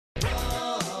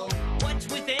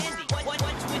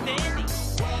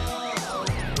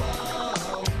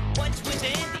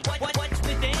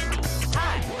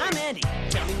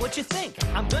what you think?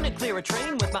 I'm gonna clear a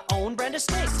train with my own brand of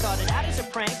snakes. Started out as a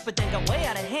prank, but then got way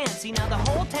out of hand. See, now the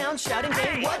whole town's shouting,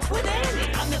 hey, what's with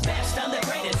Andy? I'm the best, I'm the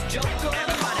greatest joker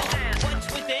ever running. What's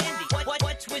with Andy?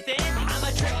 What's with Andy? I'm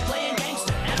a trick-playing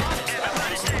gangster, and honest.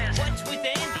 What's with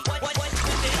Andy? What's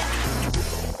with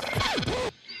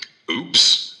Andy?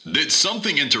 Oops, did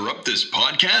something interrupt this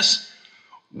podcast?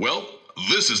 Well,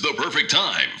 this is the perfect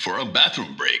time for a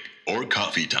bathroom break or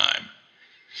coffee time.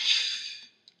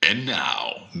 And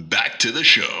now, back to the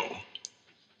show.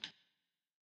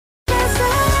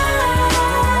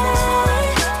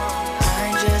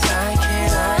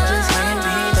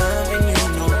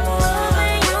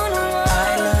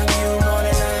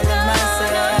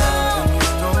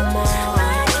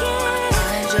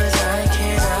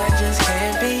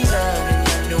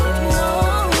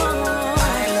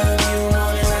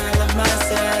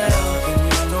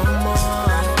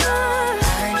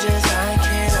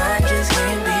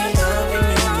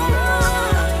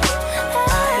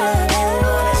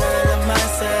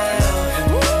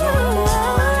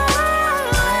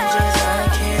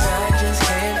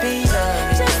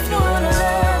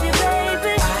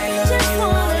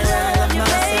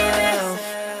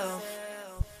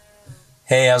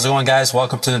 Hey, how's it going, guys?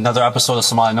 Welcome to another episode of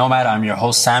Somali Nomad. I'm your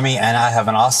host, Sammy, and I have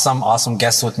an awesome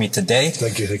guest with me today.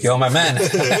 Thank you. Yo, my man.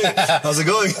 How's it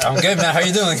going? I'm good, man. How are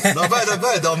you doing? Not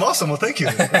bad. I'm awesome. Well, thank you.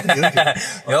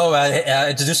 Yo,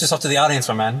 introduce yourself to the audience,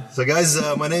 my man. So, guys,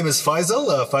 my name is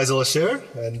Faisal, Faisal Asher,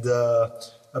 and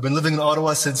I've been living in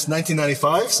Ottawa since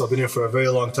 1995, so I've been here for a very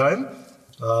long time.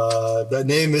 That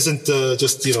name isn't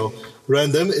just,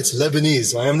 random. It's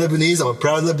Lebanese. I am Lebanese. I'm a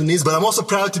proud Lebanese, but I'm also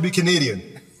proud to be Canadian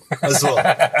as well.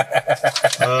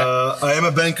 I am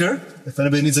a banker. If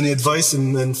anybody needs any advice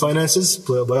in finances,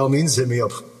 by all means, hit me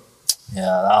up. Yeah,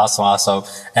 awesome.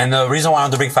 And the reason why I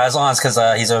wanted to bring Faisal on is because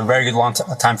he's a very good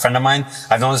long-time friend of mine.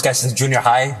 I've known this guy since junior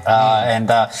high, and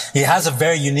he has a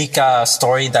very unique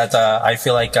story that I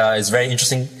feel like is very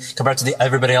interesting compared to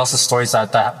everybody else's stories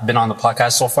that have been on the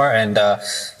podcast so far. And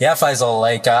yeah, Faisal,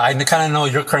 I kind of know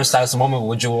your current status at the moment.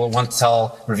 Would you want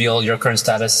to reveal your current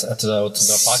status to the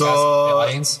podcast, the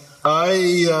audience?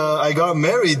 I got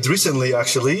married recently,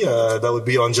 actually. That would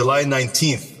be on July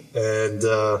 19th, and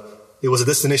it was a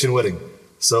destination wedding.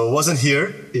 So it wasn't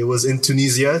here. It was in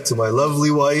Tunisia to my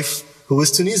lovely wife, who is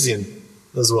Tunisian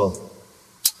as well.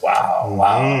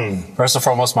 Wow. First and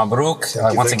foremost,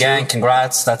 Mabruk. Once again,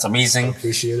 congrats. That's amazing. I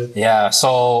appreciate it. Yeah.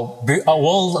 So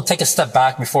we'll take a step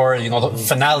back before, the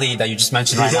finale that you just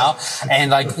mentioned right now.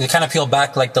 And kind of peel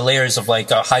back the layers of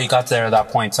how you got there at that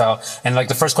point. So, and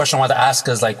the first question I wanted to ask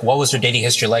is what was your dating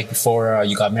history like before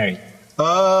you got married?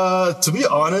 To be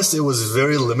honest, it was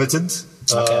very limited.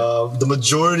 Okay. The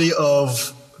majority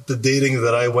of the dating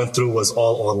that I went through was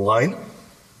all online.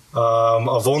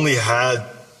 I've only had,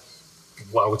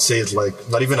 I would say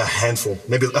not even a handful,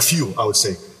 maybe a few, I would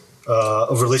say,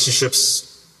 of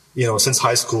relationships, since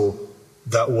high school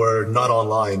that were not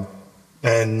online,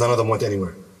 and none of them went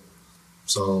anywhere.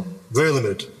 So very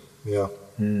limited. Yeah.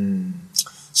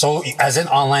 So as in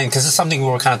online, because it's something we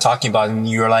were kind of talking about, and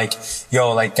you were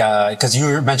because you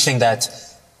were mentioning that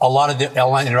a lot of the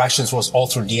online interactions was all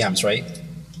through DMs, right?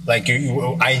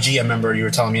 IG, I remember you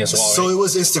were telling me as well. So right? It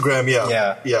was Instagram,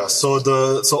 yeah. So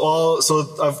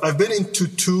I've been into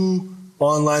two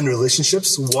online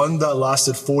relationships. One that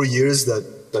lasted 4 years that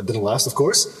didn't last, of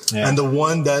course, and the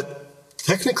one that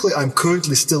technically I'm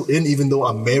currently still in, even though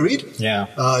I'm married. Yeah.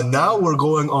 Now we're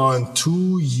going on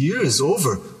 2 years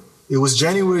over. It was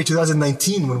January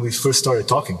 2019 when we first started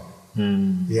talking.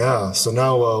 Yeah. So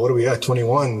now, what are we at?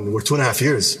 21. We're 2.5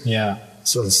 years. Yeah.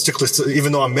 So it's strictly,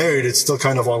 even though I'm married, it's still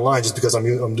kind of online just because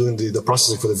I'm doing the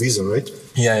processing for the visa, right?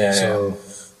 Yeah.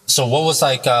 So what was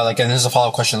and this is a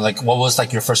follow-up question, what was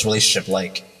your first relationship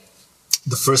like?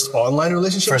 The first online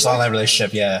relationship? Online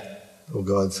relationship, yeah. Oh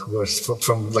God.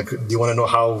 From do you want to know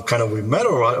how kind of we met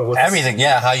or what? Everything,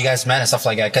 yeah. How you guys met and stuff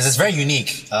like that. Cause it's very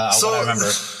unique, what I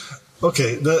remember.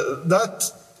 Okay.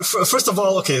 First of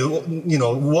all, okay,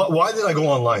 why did I go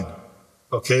online?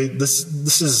 Okay,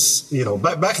 this is,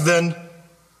 back then,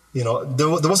 there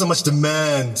wasn't much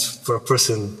demand for a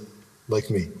person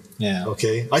like me. Yeah.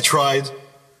 Okay, I tried,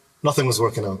 nothing was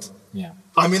working out. Yeah.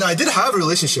 I mean, I did have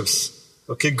relationships.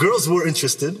 Okay, girls were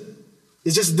interested,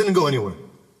 it just didn't go anywhere.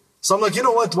 So I'm like, you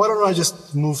know what? Why don't I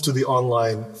just move to the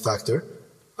online factor?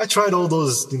 I tried all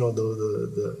those,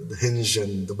 the Hinge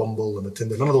and the Bumble and the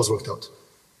Tinder. None of those worked out.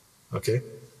 Okay.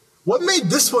 What made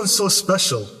this one so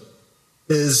special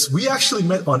is we actually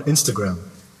met on Instagram.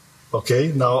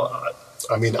 Okay. Now,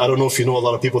 I mean, I don't know if you know a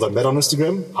lot of people that met on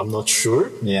Instagram. I'm not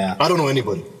sure. Yeah. I don't know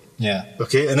anybody. Yeah.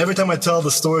 Okay, and every time I tell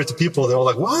the story to people, they're all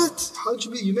like, "What? How did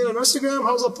you meet? You made an Instagram?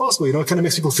 How's that possible?" You know, it kind of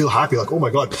makes people feel happy, like, "Oh my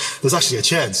God, there's actually a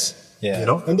chance." Yeah. You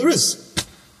know, and there is.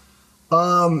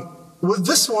 With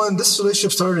this one, this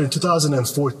relationship started in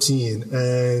 2014,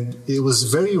 and it was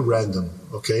very random.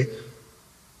 Okay,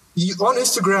 on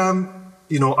Instagram,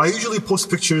 you know, I usually post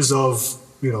pictures of,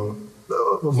 you know,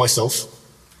 of myself,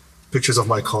 pictures of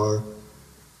my car,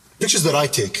 pictures that I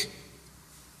take.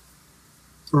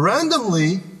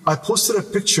 Randomly, I posted a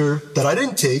picture that I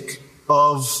didn't take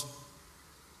of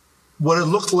what it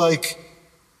looked like,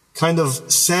 kind of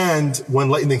sand when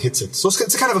lightning hits it. So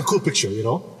it's kind of a cool picture, you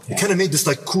know? Yeah. It kind of made this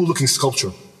like cool looking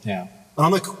sculpture. Yeah. And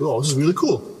I'm like, oh, this is really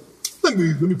cool. Let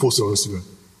me post it on Instagram.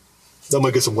 That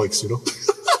might get some likes, you know?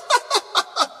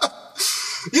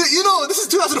 you know, this is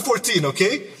 2014,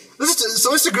 okay?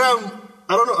 So Instagram,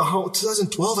 I don't know how,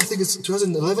 2012, I think it's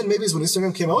 2011 maybe is when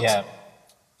Instagram came out. Yeah.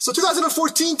 So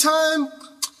 2014 time,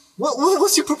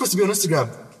 what's your purpose to be on Instagram?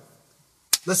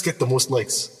 Let's get the most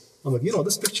likes. I'm like, you know,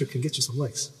 this picture can get you some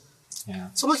likes. Yeah.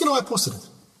 So I'm like, you know, I posted it.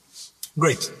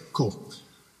 Great, cool.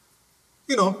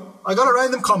 You know, I got a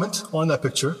random comment on that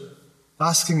picture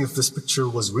asking if this picture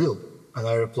was real. And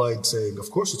I replied saying,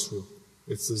 of course it's real.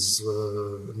 It's this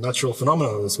natural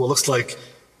phenomenon. It's what looks like,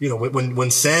 you know, when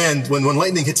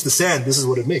lightning hits the sand, this is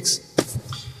what it makes.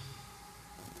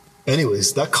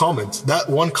 Anyways, that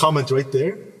one comment right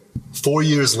there, 4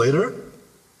 years later,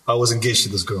 I was engaged to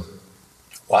this girl.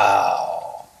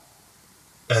 Wow.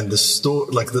 And the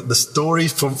story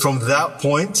from that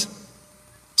point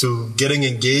to getting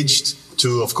engaged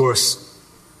to, of course,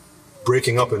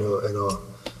 breaking up in a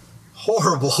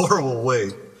horrible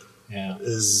way. Yeah.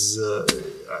 Is, I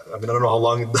mean, I don't know how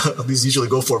long these usually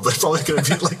go for, but it's probably going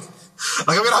to be like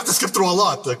I'm going to have to skip through a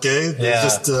lot, okay? Yeah.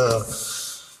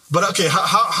 But okay,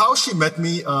 how she met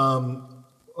me,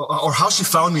 or how she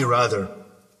found me rather,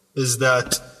 is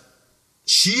that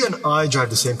she and I drive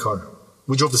the same car.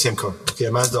 We drove the same car, okay,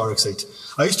 a Mazda RX-8.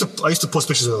 I used to post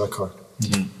pictures of that car.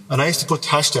 Mm-hmm. And I used to put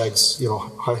hashtags, you know,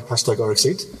 hashtag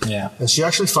RX-8. Yeah. And she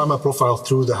actually found my profile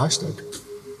through the hashtag.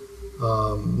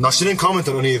 Now she didn't comment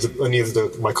on any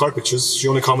of my car pictures. She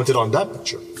only commented on that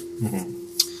picture.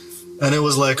 Mm-hmm. And it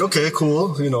was like, okay,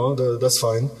 cool, you know, that's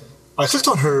fine. I clicked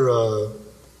on her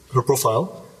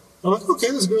profile. I'm like,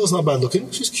 okay, this girl is not bad looking.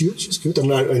 She's cute.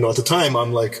 And I, you know, at the time,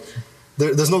 I'm like,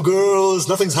 there's no girls,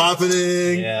 nothing's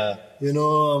happening. Yeah. You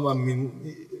know, I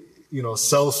mean, you know,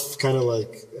 self kind of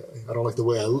like, I don't like the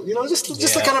way you know, just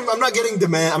like kind of, I'm not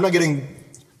getting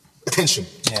attention.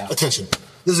 Yeah. Attention.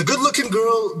 There's a good looking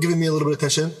girl giving me a little bit of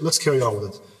attention. Let's carry on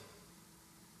with it.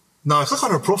 Now I click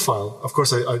on her profile. Of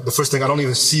course, the first thing, I don't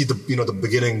even see the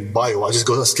beginning bio. I just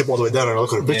skip all the way down and I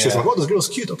look at her pictures. I'm like, oh, this girl's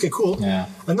cute. Okay, cool. Yeah.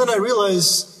 And then I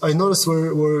noticed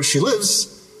where she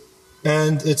lives,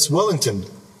 and it's Wellington.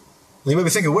 And you might be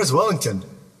thinking, where's Wellington?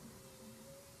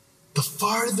 The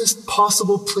farthest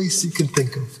possible place you can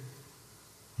think of.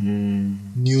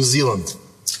 New Zealand.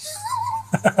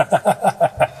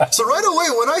 So right away,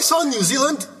 when I saw New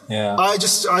Zealand, I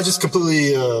just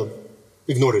completely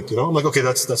ignored it. You know, I'm like, okay,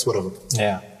 that's whatever.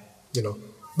 Yeah. You know,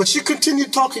 but she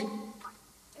continued talking.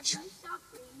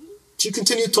 She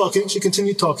continued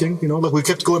talking. You know, like we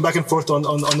kept going back and forth on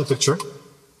the picture,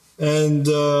 and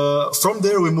from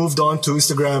there we moved on to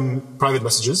Instagram private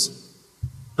messages,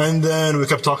 and then we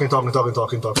kept talking.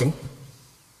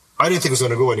 I didn't think it was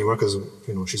going to go anywhere because,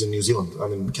 you know, she's in New Zealand.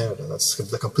 I'm in Canada. That's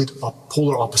the complete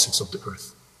polar opposites of the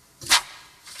earth.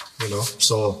 You know,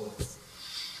 so.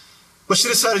 But she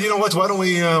decided, you know what? Why don't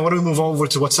we move over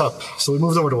to WhatsApp? So we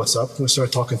moved over to WhatsApp. And we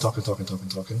started talking.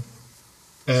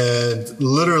 And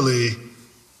literally,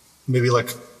 maybe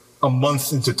like a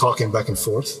month into talking back and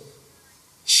forth,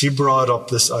 she brought up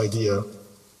this idea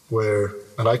where,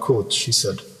 and I quote, she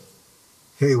said,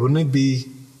 "Hey, wouldn't it be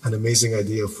an amazing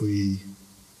idea if we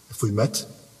met?"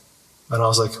 And I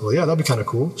was like, well, yeah, that'd be kind of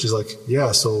cool. She's like,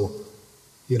 yeah, so,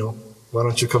 you know, why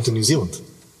don't you come to New Zealand?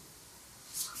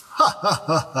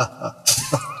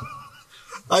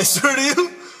 I swear to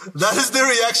you, that is the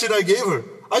reaction I gave her.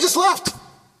 I just laughed.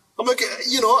 I'm like,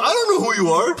 you know, I don't know who you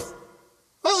are.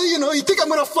 You know, you think I'm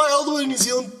going to fly all the way to New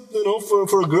Zealand, you know,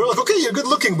 for a girl? Like, okay, you're good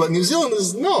looking, but New Zealand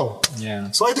is no.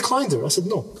 Yeah. So I declined her. I said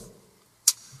no.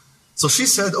 So she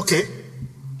said, okay,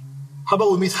 how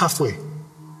about we meet halfway?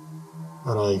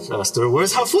 And I asked her,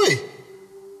 where's halfway?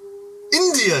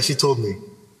 India, she told me.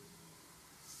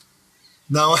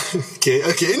 Now,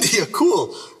 okay, India,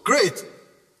 cool, great,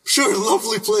 sure,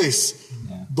 lovely place.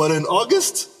 Yeah. But in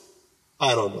August,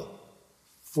 I don't know,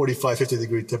 45, 50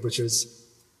 degree temperatures.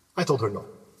 I told her no.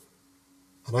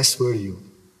 And I swear to you,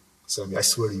 Sammy, I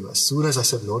swear to you, as soon as I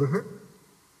said no to her,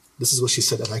 this is what she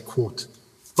said, and I quote,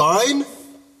 Fine,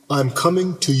 I'm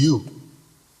coming to you.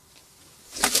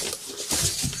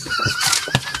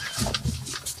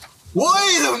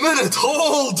 Wait a minute,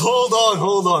 hold on.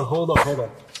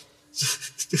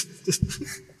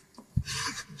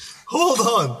 Hold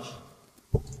on.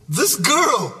 This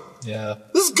girl,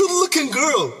 this good-looking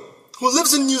girl who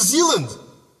lives in New Zealand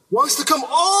wants to come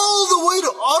all the way to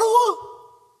Ottawa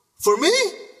for me?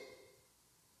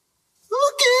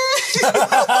 Okay.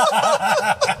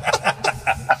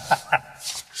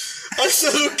 I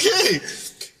said, okay,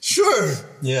 sure.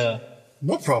 Yeah.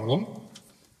 No problem.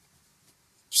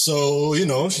 So,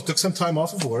 she took some time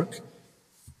off of work.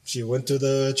 She went to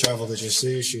the travel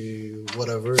agency.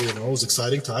 Whatever, it was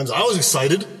exciting times. I was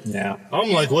excited. Yeah.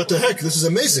 I'm like, what the heck? This is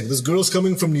amazing. This girl's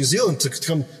coming from New Zealand to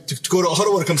go to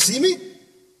Ottawa to come see me.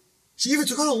 She even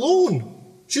took out a loan.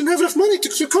 She didn't have enough money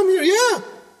to come here. Yeah.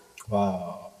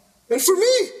 Wow. And for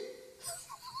me,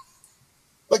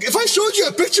 like, if I showed you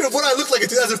a picture of what I looked like in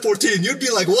 2014, you'd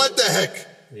be like, what the heck?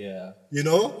 Yeah.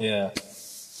 Yeah.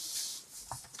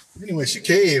 Anyway, she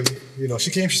came,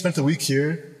 she spent a week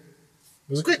here. It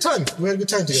was a great time. We had a good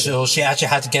time together. So she actually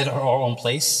had to get her own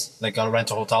place? Like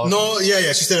rent a hotel? No,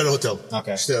 yeah, she stayed at a hotel.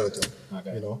 Okay. She stayed at a hotel.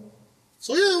 Okay.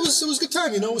 So yeah, it was a good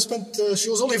time, we spent, she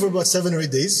was only for about 7 or 8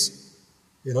 days,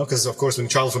 because of course when you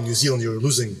travel from New Zealand, you're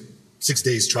losing 6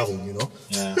 days traveling,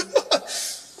 Yeah.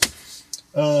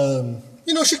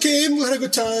 She came, we had a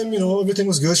good time, everything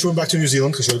was good. She went back to New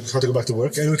Zealand because she had to go back to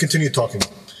work, and we continued talking.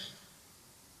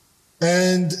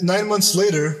 And 9 months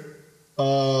later,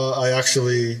 I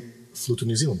actually flew to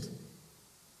New Zealand.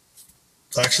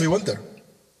 I actually went there.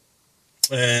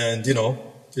 And, it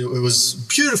was a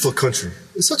beautiful country.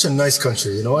 It's such a nice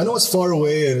country, I know it's far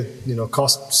away and,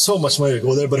 costs so much money to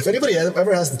go there, but if anybody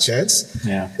ever has the chance,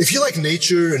 if you like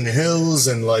nature and hills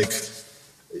and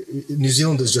New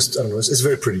Zealand is just, I don't know, it's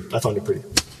very pretty. I found it pretty.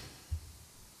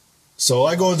 So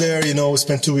I go there, we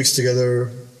spent 2 weeks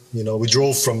together. We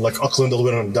drove from Auckland all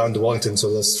the way down to Wellington,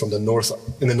 so that's from in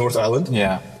the North Island.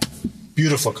 Yeah.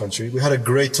 Beautiful country. We had a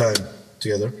great time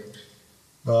together.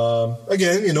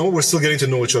 Again, we're still getting to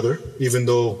know each other, even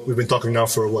though we've been talking now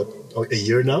for a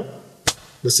year now?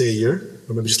 Let's say a year,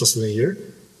 or maybe just less than a year.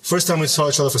 First time we saw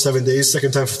each other for 7 days,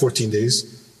 second time for 14 days.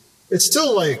 It's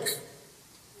still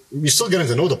you're still getting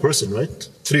to know the person, right?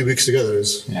 3 weeks together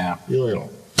is, I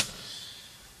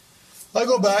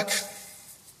go back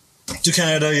to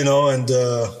Canada, and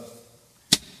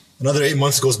another 8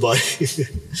 months goes by.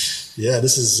 Yeah,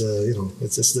 this is,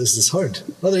 this is hard.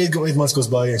 Another 8 months goes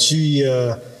by, and she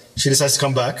decides to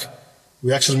come back.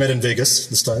 We actually met in Vegas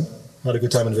this time. Had a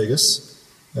good time in Vegas.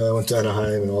 Went to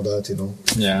Anaheim and all that,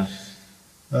 Yeah.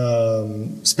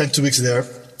 Spent 2 weeks there.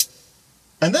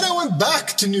 And then I went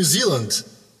back to New Zealand,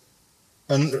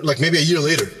 and maybe a year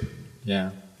later.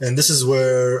 Yeah. And this is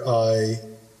where I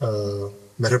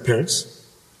met her parents.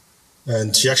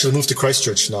 And she actually moved to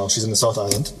Christchurch now. She's in the South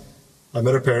Island. I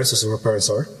met her parents. This is where her parents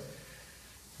are.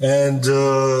 And,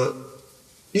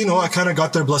 I kind of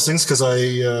got their blessings because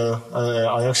I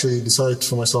actually decided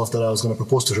for myself that I was going to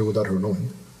propose to her without her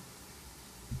knowing.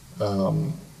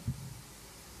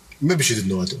 Maybe she didn't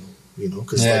know I do,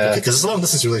 because it's a long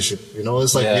distance relationship.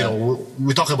 It's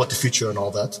we talk about the future and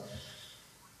all that.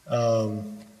 I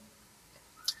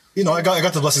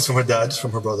got the blessings from her dad,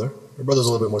 from her brother. Her brother's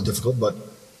a little bit more difficult, but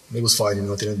it was fine, at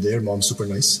the end of the day. Her mom's super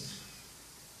nice.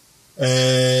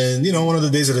 And, one of the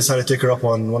days I decided to take her up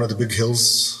on one of the big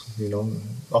hills,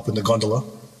 up in the gondola,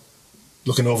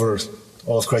 looking over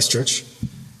all of Christchurch.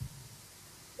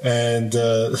 And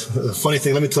the funny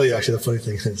thing, let me tell you actually the funny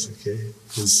thing is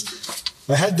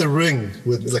I had the ring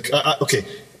with,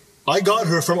 I got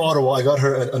her from Ottawa, I got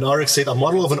her an RX-8, a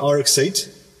model of an RX-8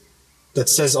 that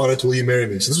says on it, "Will you marry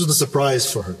me?" So this was the surprise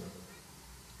for her.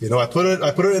 I put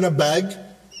it in a bag,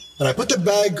 and I put the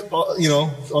bag,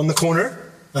 on the corner,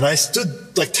 and I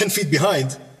stood 10 feet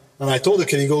behind, and I told her,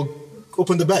 "Can you go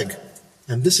open the bag?"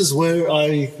 And this is where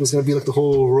I was going to be the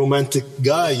whole romantic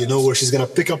guy, where she's going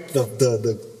to pick up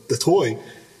the toy,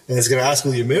 and it's going to ask,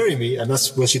 "Will you marry me?" And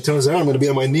that's when she turns around, I'm going to be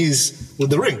on my knees with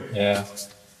the ring. Yeah.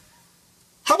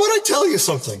 How about I tell you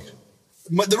something?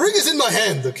 The ring is in my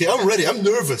hand, okay? I'm ready. I'm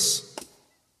nervous.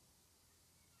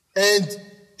 And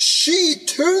she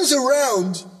turns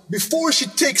around before she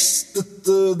takes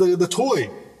the toy.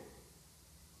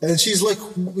 And she's like,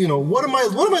 what am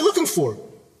I looking for?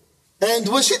 And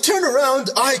when she turned around,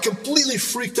 I completely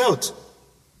freaked out.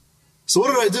 So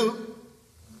what did I do?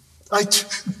 I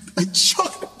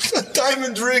chucked a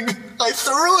diamond ring. I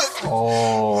threw it.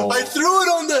 Oh. I threw it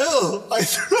on the hill. I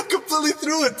completely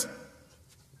threw it.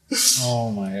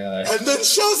 Oh my God. And then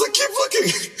she was like, "Keep looking."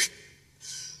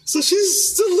 So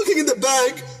she's still looking in the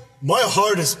bag, My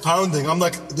heart is pounding. I'm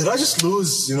like, did I just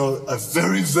lose, a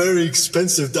very, very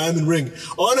expensive diamond ring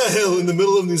on a hill in the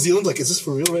middle of New Zealand? Like, is this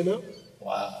for real right now?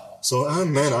 Wow. So,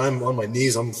 I'm on my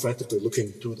knees. I'm frantically looking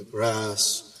through the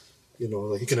grass.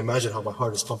 Like you can imagine how my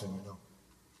heart is pumping right now.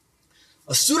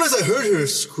 As soon as I heard her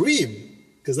scream,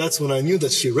 because that's when I knew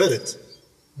that she read it,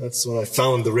 that's when I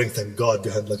found the ring, thank God,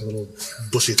 behind like a little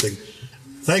bushy thing.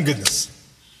 Thank goodness.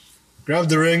 Grabbed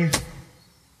the ring.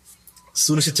 As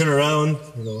soon as she turned around,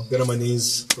 got on my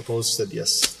knees, proposed, said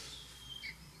yes.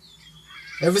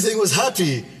 Everything was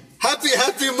happy.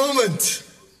 Happy moment.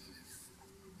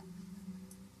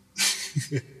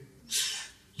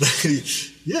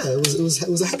 Yeah, it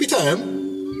was a happy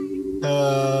time.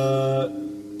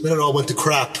 Then it all went to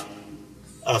crap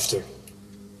after.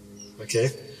 Okay?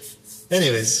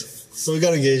 Anyways, so we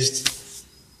got engaged.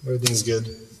 Everything's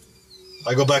good.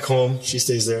 I go back home. She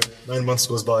stays there. 9 months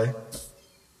goes by.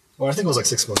 Or I think it was like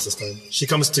 6 months this time. She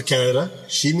comes to Canada.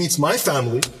 She meets my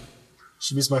family.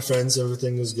 She meets my friends.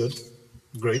 Everything is good.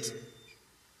 Great.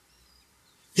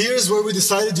 Here's where we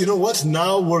decided, you know what?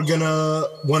 Now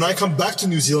when I come back to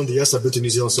New Zealand, yes, I've been to New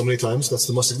Zealand so many times. This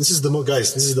is the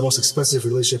most expensive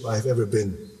relationship I've ever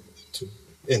been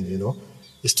in.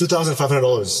 It's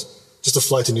 $2,500 just to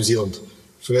fly to New Zealand.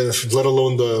 Let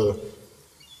alone the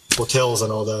hotels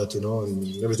and all that, and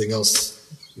everything else,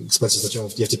 expenses that you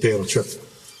have to pay on a trip.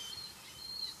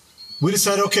 We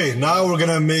decided, okay, now we're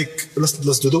gonna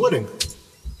let's do the wedding.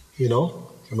 I'm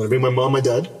gonna bring my mom, my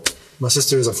dad. My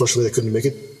sisters, unfortunately, they couldn't make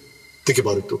it. Think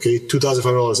about it, okay?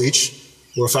 $2,500 each.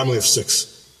 We're a family of 6.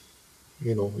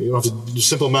 You don't have to do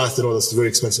simple math, that's very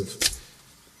expensive.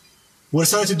 We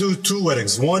decided to do 2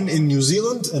 weddings, one in New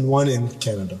Zealand and one in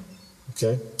Canada.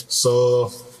 Okay?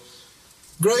 So,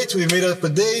 great, we made up a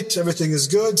date, everything is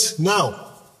good.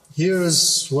 Now,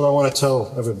 here's what I want to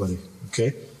tell everybody,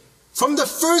 okay? From the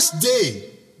first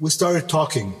day we started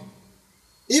talking,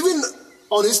 even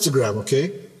on Instagram,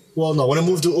 okay? Well, no, when I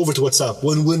moved over to WhatsApp,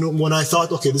 when I thought,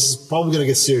 okay, this is probably going to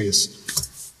get serious.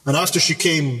 And after she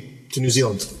came to New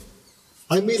Zealand,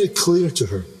 I made it clear to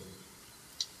her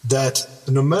that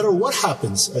no matter what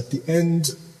happens, at the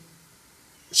end,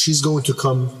 she's going to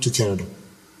come to Canada.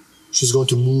 She's going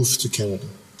to move to Canada.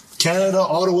 Canada,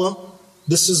 Ottawa,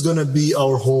 this is going to be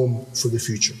our home for the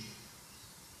future.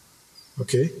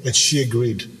 Okay? And she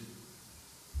agreed.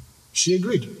 She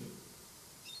agreed.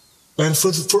 And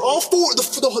for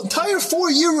the entire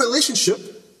 4-year relationship,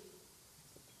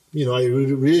 I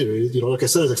reiterated, like I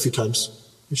said it a few times,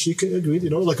 and she agreed,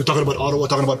 like we're talking about Ottawa,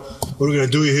 talking about what we're going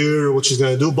to do here, what she's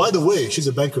going to do. By the way, she's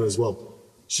a banker as well.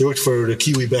 She worked for the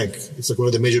Kiwi Bank. It's like one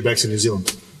of the major banks in New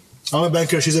Zealand. I'm a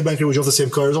banker, she's a banker, we drove the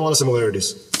same car. There's a lot of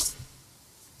similarities.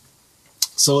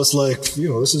 So it's like,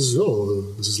 this is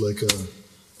like a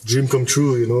dream come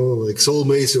true, like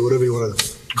soulmates or whatever you want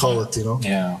to call it,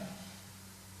 Yeah.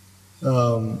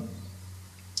 Good.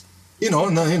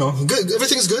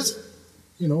 Everything's good.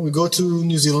 We go to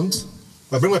New Zealand.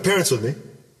 I bring my parents with me.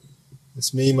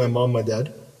 It's me, my mom, my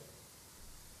dad.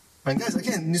 And guys,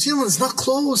 again, New Zealand is not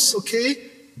close, okay?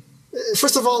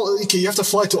 First of all, okay, you have to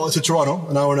fly to Toronto,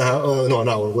 an hour and a half, an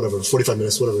hour, whatever, 45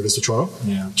 minutes, whatever it is to Toronto.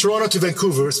 Yeah. Toronto to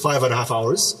Vancouver is 5.5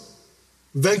 hours.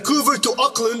 Vancouver to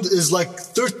Auckland is like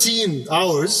 13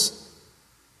 hours.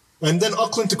 And then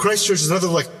Auckland to Christchurch is another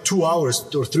like 2 hours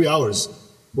or 3 hours,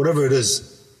 whatever it is.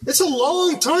 It's a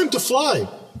long time to fly.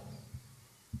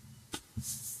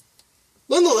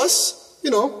 Nonetheless,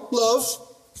 love.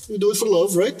 We do it for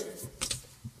love, right?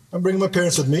 I'm bringing my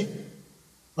parents with me.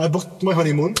 I booked my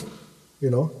honeymoon,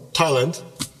 Thailand.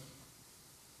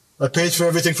 I paid for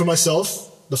everything for myself.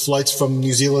 The flights from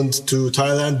New Zealand to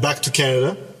Thailand, back to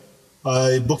Canada.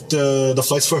 I booked the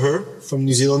flights for her from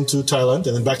New Zealand to Thailand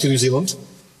and then back to New Zealand.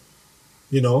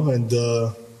 And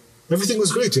everything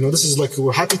was great. This is like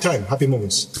a happy time, happy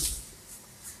moments.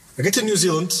 I get to New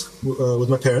Zealand with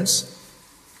my parents.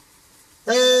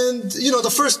 And,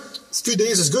 the first few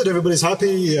days is good. Everybody's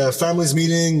happy. Family's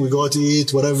meeting. We go out to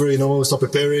eat, whatever, we start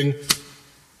preparing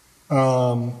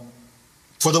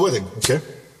for the wedding, okay?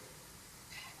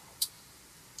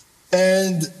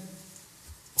 And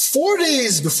 4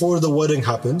 days before the wedding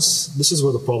happens, this is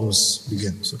where the problems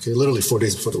begin, okay? Literally 4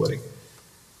 days before the wedding.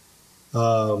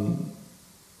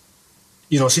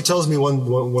 She tells me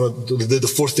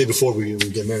the 4th day before we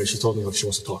get married, she told me she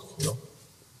wants to talk, I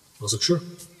was like, sure.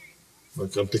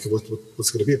 Like, I'm thinking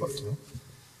what's going to be about,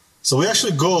 So we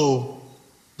actually go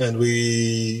and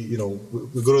we go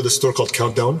to the store called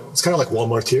Countdown. It's kind of like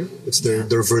Walmart here. It's their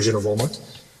version of Walmart.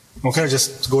 We'll kind of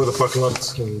just go to the parking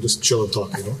lot and just chill and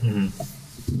talk, Mm-hmm.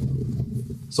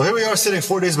 So here we are sitting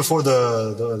 4 days before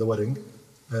the wedding.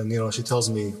 And, she tells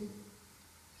me,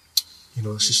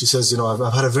 She says,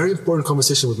 I've had a very important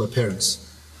conversation with my parents.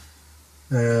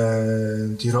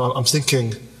 And, I'm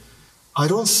thinking, I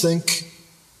don't think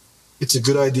it's a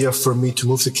good idea for me to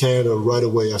move to Canada right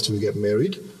away after we get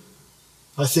married.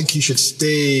 I think you should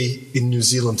stay in New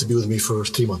Zealand to be with me for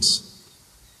 3 months.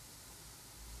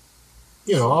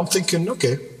 I'm thinking,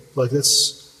 okay,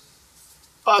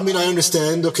 I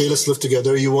understand, okay, let's live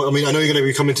together. I know you're going to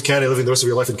be coming to Canada, living the rest of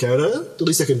your life in Canada. The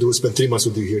least I can do is spend 3 months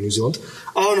with you here in New Zealand.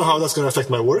 I don't know how that's going to affect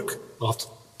my work. I'll have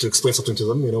to explain something to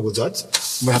them, with that.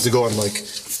 I might have to go on,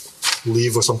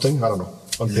 leave or something. I don't know,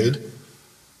 unpaid. Yeah.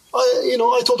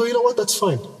 I told her, what, that's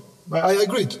fine. I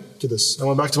agreed to this. I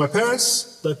went back to my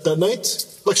parents that night.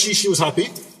 She was happy.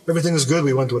 Everything was good.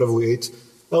 We went to whatever we ate.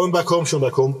 I went back home. She went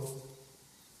back home.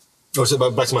 Or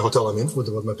back to my hotel,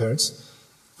 with my parents.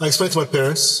 I explained to my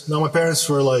parents. Now my parents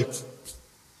were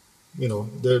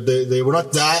they were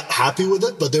not that happy with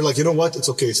it, but they're like, you know what? It's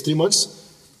okay. It's 3 months.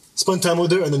 Spend time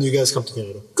with her, and then you guys come to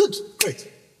Canada. Good. Great.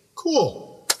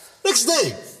 Cool. Next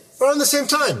day, around the same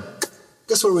time,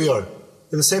 guess where we are?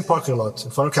 In the same parking lot,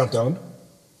 in front of Countdown.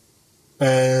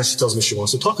 And she tells me she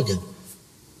wants to talk again.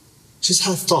 She's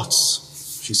had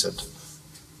thoughts, she said.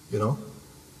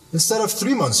 Instead of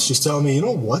 3 months, she's telling me, you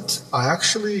know what? I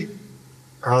actually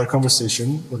had a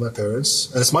conversation with my parents.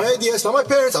 And it's my idea. It's not my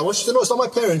parents. I want you to know it's not my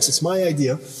parents. It's my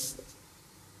idea.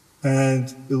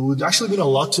 And it would actually mean a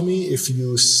lot to me if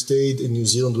you stayed in New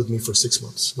Zealand with me for 6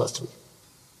 months, not 3.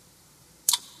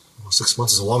 Well, 6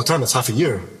 months is a long time. That's half a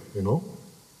year,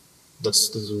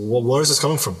 Where is this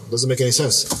coming from? It doesn't make any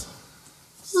sense.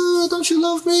 Don't you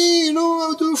love me?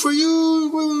 I'll do it for you.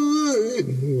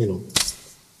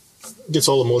 Gets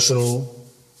all emotional.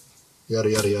 Yada,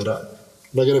 yada, yada.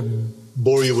 I'm not going to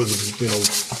bore you with,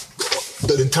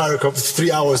 the entire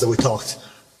 3 hours that we talked.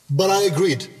 But I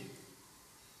agreed.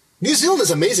 New Zealand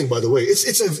is amazing, by the way.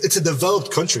 It's a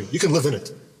developed country. You can live in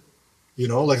it.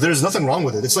 There's nothing wrong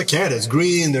with it. It's like Canada. It's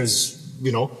green. There's,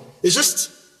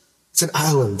 it's an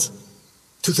island.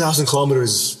 2,000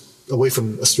 kilometers away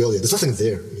from Australia. There's nothing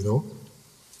there,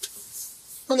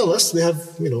 Nonetheless, they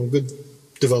have, good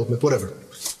development, whatever.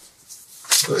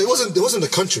 It wasn't the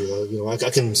country,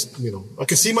 I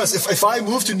can see myself, if I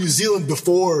moved to New Zealand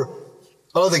before,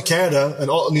 other than Canada, and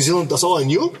New Zealand, that's all I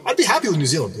knew, I'd be happy with New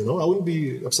Zealand, I wouldn't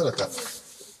be upset at that.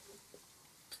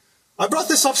 I brought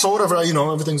this up, so whatever,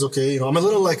 everything's okay, I'm a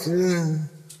little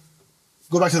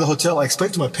go back to the hotel. I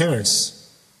explained to my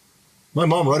parents, my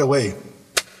mom right away,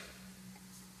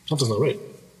 something's not right.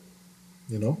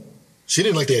 She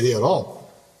didn't like the idea at all.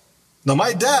 Now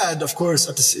my dad, of course,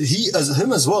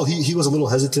 him as well, he was a little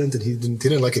hesitant and he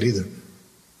didn't like it either.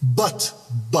 But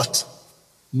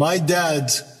my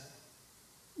dad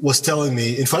was telling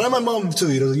me, in front of my mom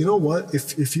too, you know what?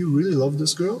 If you really love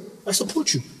this girl, I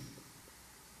support you.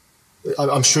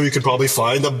 I'm sure you could probably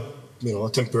find a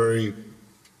temporary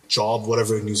job,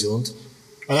 whatever, in New Zealand.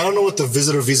 And I don't know what the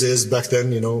visitor visa is back then,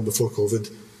 before COVID.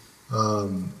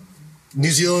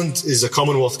 New Zealand is a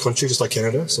Commonwealth country, just like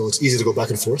Canada, so it's easy to go back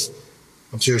and forth.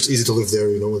 I'm sure it's easy to live there,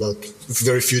 without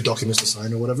very few documents to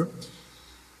sign or whatever.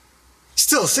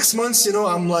 Still, 6 months,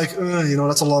 I'm like,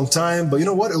 that's a long time, but you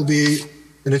know what? It'll be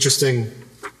an interesting,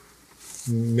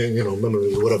 memory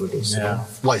or whatever it is. Yeah.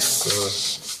 Life.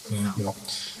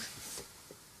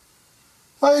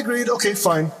 I agreed. Okay,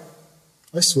 fine.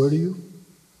 I swear to you,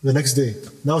 the next day,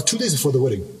 now 2 days before the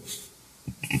wedding,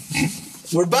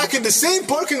 we're back in the same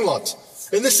parking lot.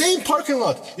 In the same parking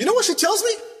lot. You know what she tells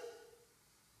me?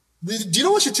 Do you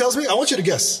know what she tells me? I want you to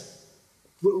guess.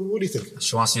 What do you think?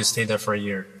 She wants you to stay there for a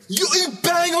year. You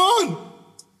bang on!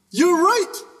 You're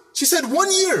right! She said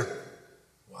 1 year.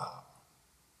 Wow.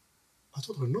 I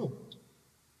told her no.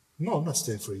 No, I'm not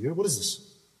staying for a year. What is this?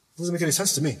 It doesn't make any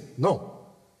sense to me. No.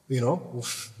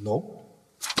 No.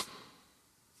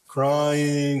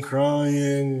 Crying,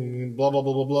 blah, blah,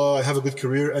 blah, blah, blah. I have a good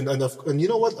career. And you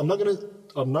know what? I'm not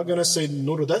gonna say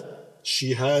no to that.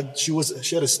 She had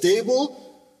a stable.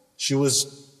 She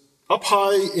was up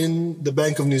high in the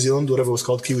Bank of New Zealand, whatever it was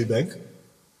called, Kiwi Bank.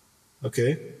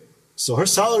 Okay. So her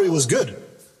salary was good.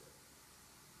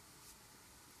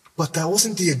 But that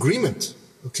wasn't the agreement.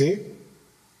 Okay.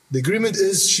 The agreement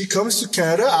is she comes to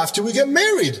Canada after we get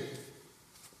married.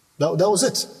 That was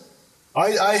it.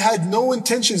 I had no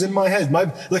intentions in my head.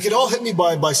 It all hit me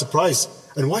by surprise.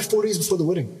 And why 4 days before the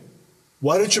wedding?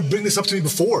 Why didn't you bring this up to me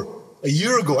before? A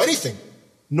year ago? Anything?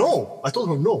 No. I told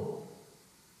her no.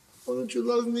 Why don't you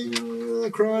love me?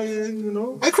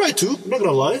 Crying, I cry too. I'm not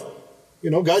going to lie.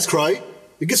 Guys cry.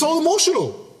 It gets all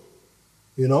emotional.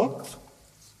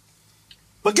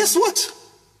 But guess what?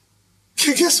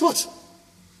 Guess what?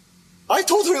 I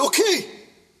told her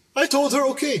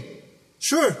okay.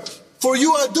 Sure. For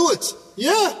you, I'd do it.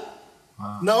 Yeah.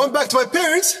 Wow. Now I went back to my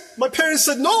parents. My parents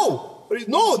said, no,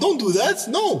 don't do that.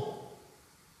 No.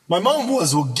 My mom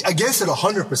was against it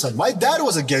 100%. My dad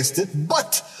was against it,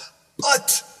 but,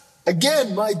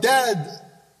 again, my dad,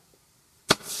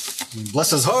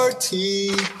 bless his heart,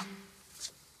 he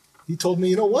told me,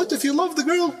 you know what, if you love the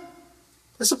girl,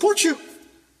 I support you.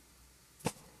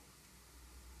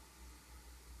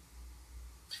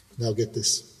 Now get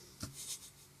this.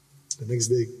 The next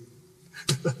day.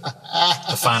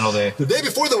 The final day. The day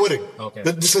before the wedding. Okay.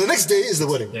 So the next day is the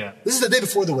wedding. Yeah. This is the day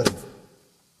before the wedding.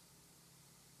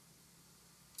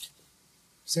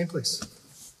 Same place.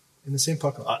 In the same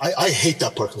parking lot. I hate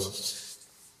that parking lot.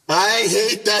 I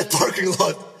hate that parking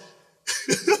lot.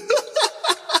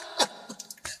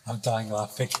 I'm dying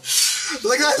laughing.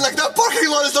 Like that parking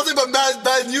lot is nothing but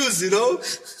bad news, you know?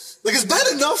 Like it's bad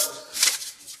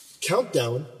enough.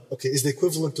 Countdown, okay, is the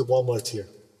equivalent to Walmart here.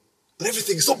 But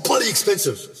everything is so bloody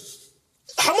expensive.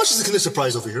 How much is a Kinder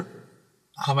Surprise over here?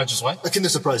 How much is what? A Kinder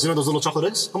Surprise. You know those little chocolate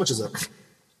eggs? How much is that?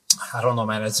 I don't know,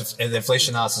 man. The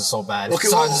inflation now is so bad. Okay,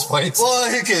 it's on display.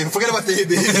 Well, okay, forget about the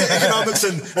economics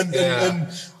and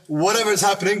whatever is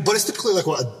happening. But it's typically like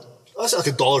what? I'd say like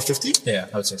 $1.50. Yeah,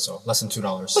 I would say so. Less than $2.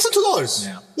 Less than $2.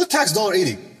 Yeah. The tax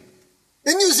 $1.80.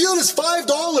 In New Zealand, it's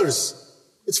 $5.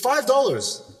 It's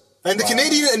 $5. And the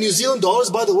Canadian and New Zealand dollars,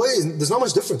 by the way, there's not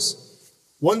much difference.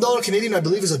 $1 Canadian, I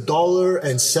believe, is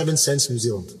 $1.07 New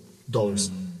Zealand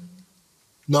dollars.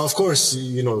 Now, of course,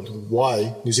 you know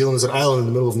why. New Zealand is an island in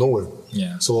the middle of nowhere.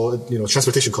 Yeah. So, you know,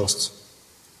 transportation costs.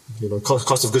 You know,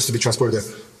 cost of goods to be transported there.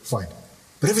 Fine.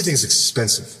 But everything is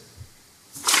expensive.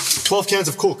 12 cans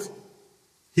of Coke.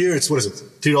 Here, it's, what is it?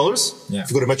 $3? Yeah. If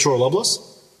you go to Metro or Loblaws,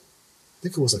 I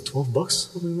think it was like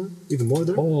 $12, even more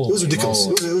there. Oh, it was ridiculous.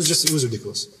 no. It was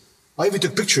ridiculous. I even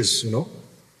took pictures, you know,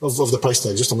 of the price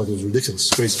tag. Just I'm like, it was ridiculous,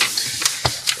 crazy.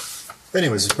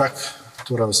 Anyways, back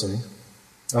to what I was saying.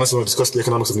 Unless we want to discuss the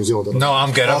economics of New Zealand. No,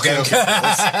 I'm good. Okay.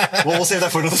 We'll save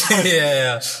that for another time.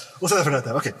 Yeah. We'll save that for another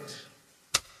time. Okay.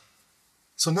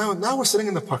 So now we're sitting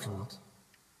in the parking lot.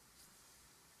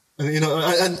 And, you know,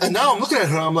 and now I'm looking at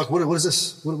her, I'm like, what is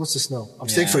this? What's this now? I'm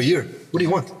staying for a year. What do you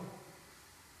want?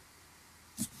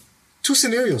 2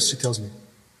 scenarios, she tells me.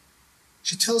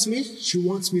 She tells me she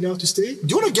wants me now to stay. Do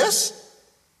you want to guess?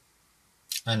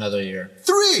 Another year.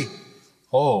 3!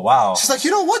 Oh, wow. She's like,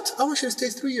 you know what? I want you to stay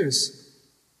 3 years.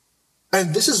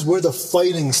 And this is where the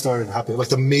fighting started happening, like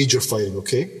the major fighting,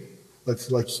 okay?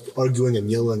 Like arguing and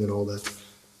yelling and all that.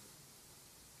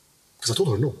 Because I told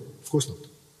her, no, of course not.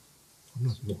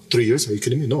 No, 3 years? Are you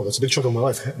kidding me? No, that's a big chunk of my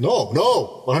life. No,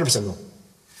 100% no.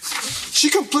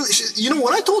 You know,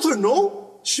 when I told her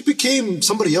no, she became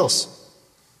somebody else.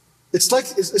 It's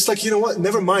like, you know what?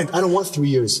 Never mind. I don't want 3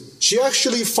 years. She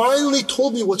actually finally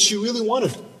told me what she really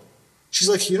wanted. She's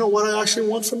like, you know what I actually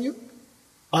want from you?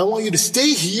 I want you to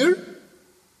stay here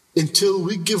until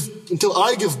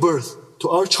I give birth to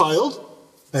our child,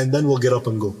 and then we'll get up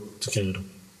and go to Canada.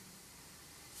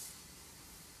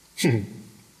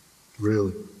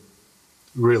 Really?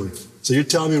 Really? So you're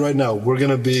telling me right now we're going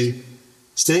to be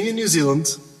staying in New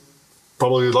Zealand,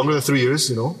 probably longer than 3 years,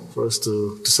 you know, for us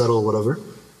to settle or whatever.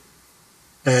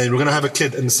 And we're going to have a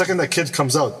kid. And the second that kid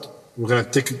comes out, we're going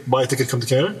to buy a ticket to come to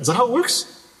Canada? Is that how it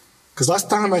works? Because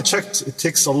last time I checked, it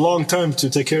takes a long time to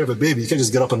take care of a baby. You can't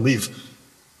just get up and leave.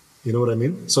 You know what I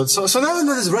mean? So now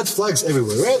there's red flags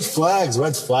everywhere. Red flags.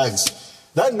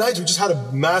 That night we just had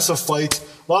a massive fight,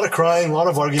 a lot of crying, a lot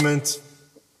of argument.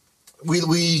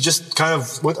 We just kind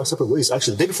of went our separate ways.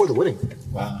 Actually, the day before the wedding.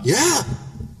 Wow. Yeah.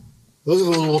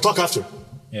 We'll talk after.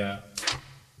 Yeah.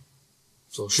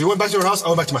 So she went back to her house, I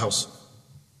went back to my house.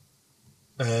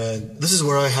 And this is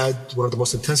where I had one of the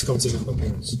most intense conversations with my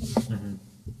parents. Mm-hmm.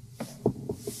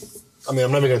 I mean,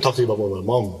 I'm never going to talk to you about what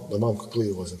my mom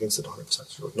completely was against it 100%.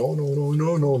 She's like, no.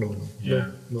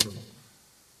 Yeah. No.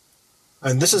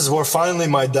 And this is where finally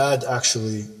my dad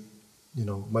actually,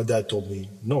 my dad told me,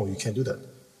 no, you can't do that.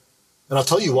 And I'll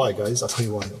tell you why, guys. I'll tell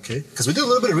you why, okay? Because we did a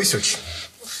little bit of research.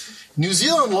 New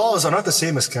Zealand laws are not the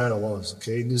same as Canada laws,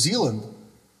 okay? New Zealand,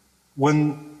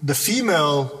 when the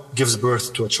female gives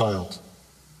birth to a child,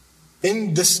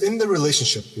 in the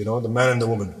relationship, the man and the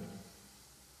woman,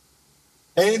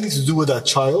 anything to do with that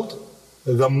child,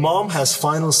 the mom has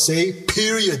final say,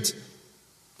 period.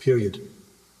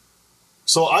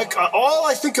 So all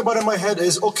I think about in my head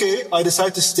is, okay, I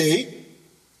decide to stay.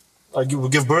 I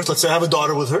give birth, let's say I have a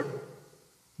daughter with her.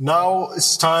 Now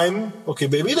it's time, okay,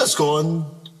 baby, let's go and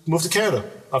move to Canada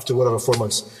after 4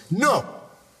 months. No,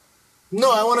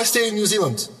 I want to stay in New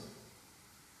Zealand.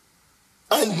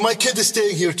 And my kid is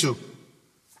staying here too.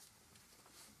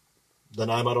 Then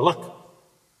I'm out of luck.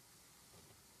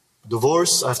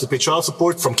 divorce. I have to pay child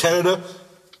support from Canada.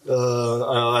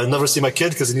 I never see my kid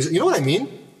because you know what I mean?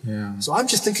 Yeah. So I'm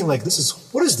just thinking like,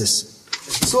 what is this?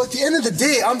 So at the end of the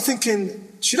day, I'm thinking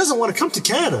she doesn't want to come to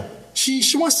Canada.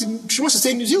 She wants to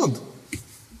stay in New Zealand.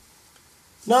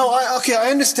 Now, I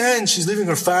understand she's leaving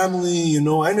her family, you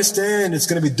know, I understand it's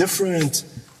going to be different.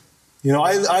 You know,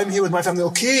 I'm here with my family,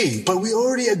 okay, but we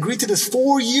already agreed to this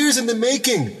 4 years in the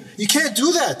making. You can't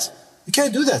do that. You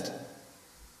can't do that.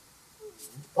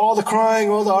 All the crying,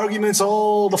 all the arguments,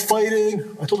 all the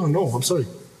fighting. I told her, no, I'm sorry.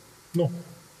 No.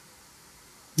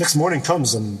 Next morning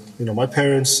comes and, you know, my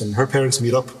parents and her parents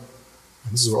meet up.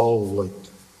 And this is all like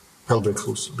hell breaks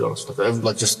loose, to be honest.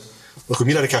 Like we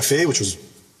meet at a cafe, which was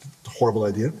a horrible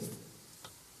idea.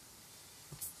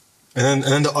 And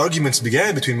then the arguments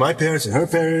began between my parents and her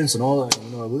parents and all that. You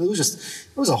know,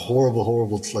 it was a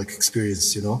horrible like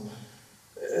experience, you know.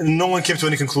 And no one came to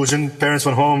any conclusion. Parents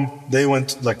went home.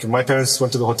 My parents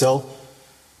went to the hotel.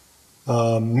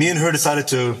 Me and her decided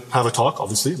to have a talk,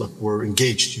 obviously. Like, we're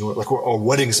engaged, you know, like our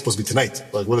wedding is supposed to be tonight.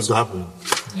 Like, what is going to happen?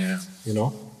 Yeah. You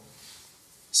know?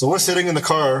 So we're sitting in the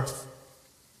car.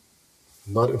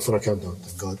 Not in front of countdown,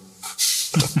 thank God.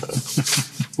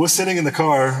 We're sitting in the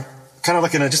car, kind of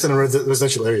like just in a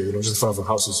residential area, you know, just in front of our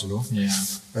houses, you know? Yeah.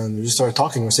 And we just started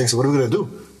talking. We're saying, so what are we going to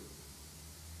do?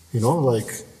 You know,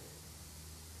 like,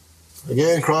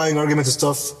 again, crying, arguments and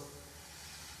stuff.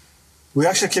 We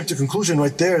actually came to a conclusion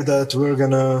right there that we're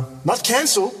going to not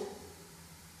cancel,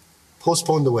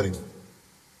 postpone the wedding.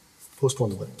 Postpone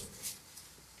the wedding.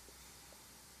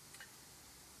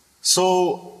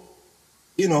 So,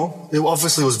 you know, it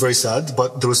obviously was very sad,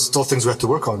 but there was still things we had to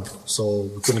work on. So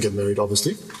we couldn't get married,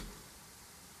 obviously.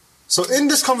 So in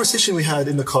this conversation we had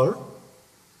in the car,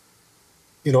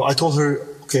 you know, I told her,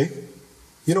 okay,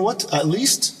 you know what? At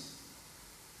least,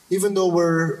 even though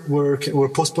we're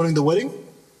postponing the wedding,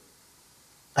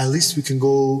 at least we can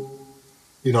go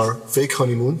in our fake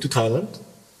honeymoon to Thailand.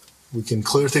 We can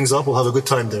clear things up. We'll have a good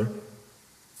time there.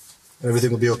 And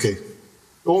everything will be okay.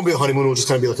 It won't be a honeymoon. It'll just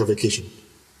kind of be like a vacation.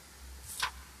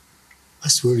 I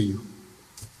swear to you.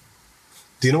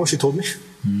 Do you know what she told me?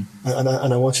 And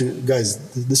I want you guys,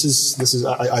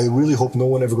 I really hope no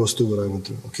one ever goes through what I went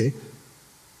through, okay?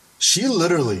 She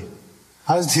literally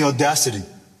has the audacity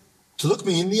to look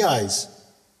me in the eyes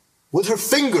with her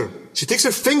finger. She takes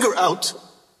her finger out,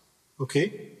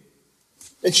 okay?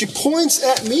 And she points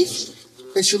at me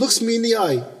and she looks me in the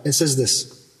eye and says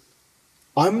this: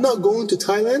 I'm not going to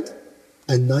Thailand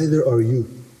and neither are you.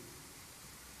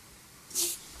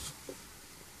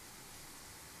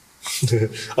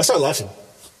 I started laughing.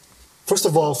 First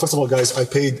of all, guys, I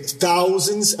paid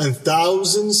thousands and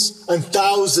thousands and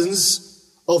thousands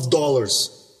of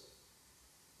dollars,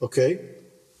 okay,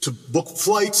 to book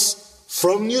flights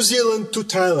from New Zealand to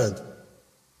Thailand.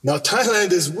 Now,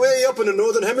 Thailand is way up in the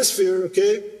northern hemisphere,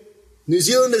 okay? New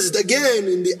Zealand is, again,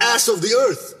 in the ass of the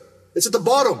earth. It's at the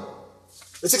bottom.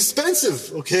 It's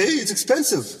expensive, okay? It's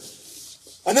expensive.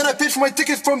 And then I paid for my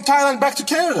ticket from Thailand back to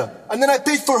Canada. And then I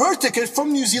paid for her ticket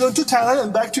from New Zealand to Thailand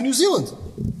and back to New Zealand.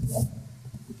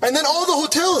 And then all the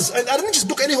hotels. And I didn't just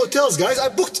book any hotels, guys. I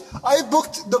booked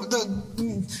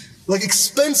the like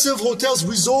expensive hotels,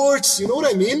 resorts. You know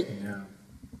what I mean?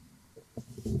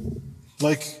 Yeah.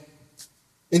 Like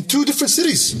in 2 different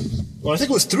cities. Well, I think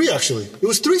it was 3 actually. It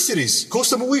was 3 cities: Koh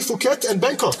Samui, Phuket, and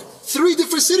Bangkok. 3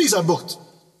 different cities I booked.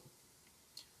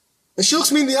 And she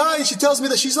looks me in the eye and she tells me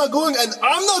that she's not going, and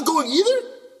I'm not going either.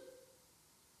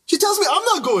 She tells me I'm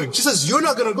not going. She says, you're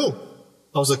not going to go.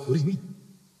 I was like, what do you mean?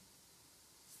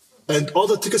 And all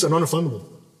the tickets are non-refundable.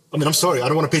 I mean, I'm sorry. I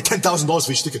don't want to pay $10,000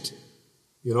 for each ticket.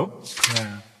 You know?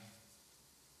 Yeah.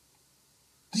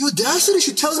 The audacity,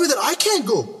 she tells me that I can't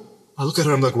go. I look at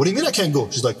her, I'm like, what do you mean I can't go?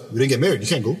 She's like, we didn't get married. You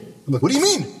can't go. I'm like, what do you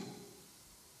mean?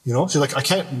 You know? She's like, I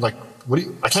can't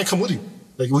come with you.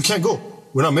 Like, we can't go.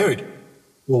 We're not married.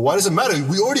 Well, why does it matter?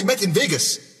 We already met in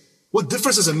Vegas. What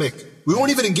difference does it make? We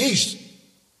weren't even engaged.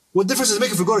 What difference does it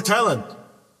make if we go to Thailand?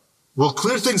 We'll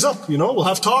clear things up, you know? We'll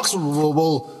have talks.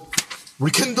 We'll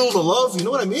rekindle the love. You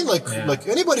know what I mean? Like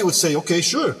anybody would say, okay,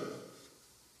 sure.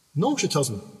 No, she tells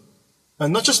me.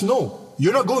 And not just no.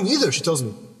 You're not going either, she tells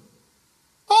me.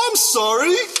 I'm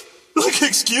sorry. Like,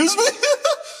 excuse me?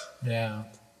 Yeah.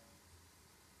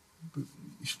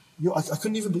 I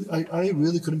couldn't even believe, I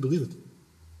really couldn't believe it.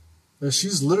 And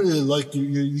she's literally like,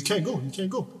 you can't go, you can't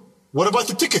go. What about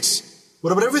the tickets?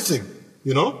 What about everything?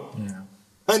 You know? Yeah.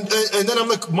 And then I'm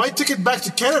like, my ticket back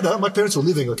to Canada, my parents were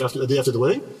leaving like a day after the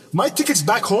wedding. My tickets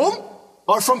back home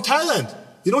are from Thailand.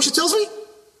 You know what she tells me?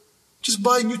 Just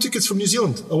buy new tickets from New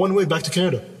Zealand, a one-way back to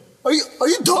Canada. Are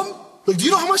you dumb? Like, do you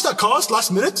know how much that cost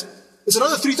last minute? It's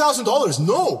another $3,000.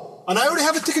 No. And I already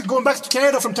have a ticket going back to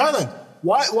Canada from Thailand.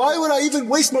 Why would I even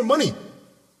waste more money?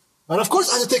 And of course,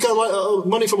 I had to take out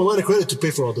money from a line of credit to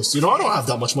pay for all this. I don't have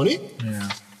that much money. Yeah.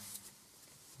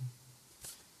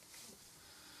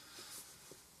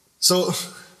 So,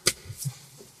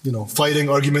 fighting,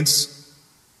 arguments,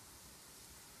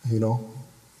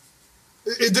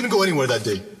 It didn't go anywhere that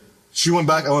day. She went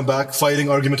back, I went back, fighting,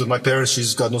 argument with my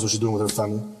parents. God knows what she's doing with her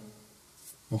family.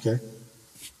 Okay?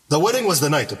 The wedding was the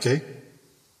night, okay?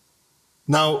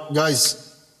 Now,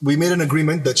 guys, we made an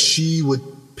agreement that she would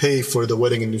pay for the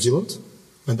wedding in New Zealand,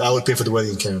 and I would pay for the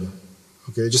wedding in Canada.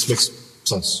 Okay? It just makes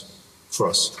sense for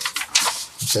us.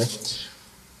 Okay?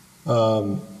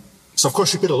 So, of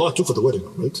course, she paid a lot, too, for the wedding,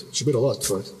 right? She paid a lot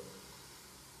for it.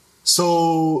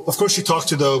 So, of course, she talked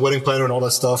to the wedding planner and all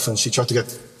that stuff, and she tried to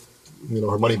get,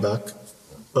 her money back.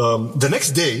 The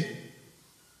next day,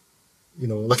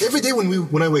 like every day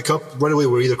when I wake up, right away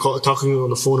we're either talking on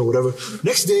the phone or whatever.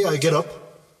 Next day I get up,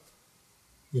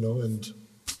 and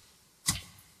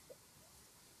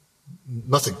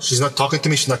nothing. She's not talking to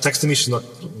me. She's not texting me. She's not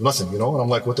nothing. And I'm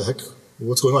like, what the heck?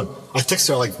 What's going on? I text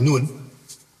her at like noon,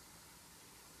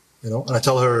 and I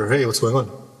tell her, hey, what's going on?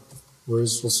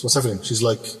 What's happening? She's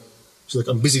like,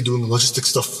 I'm busy doing logistic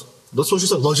stuff. That's what she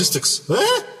said. Logistics.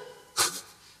 Eh?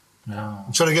 No.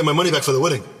 I'm trying to get my money back for the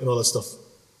wedding and all that stuff.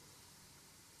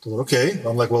 I told her, okay.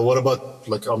 I'm like, well, what about,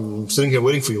 I'm sitting here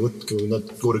waiting for you. Can we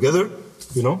not go together?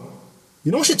 You know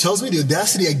what she tells me? The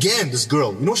audacity again, this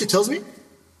girl. You know what she tells me?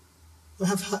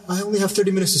 I only have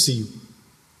 30 minutes to see you.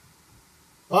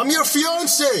 I'm your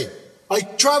fiance. I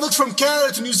traveled from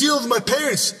Canada to New Zealand with my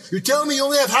parents. You're telling me you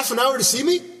only have half an hour to see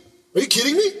me? Are you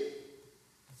kidding me?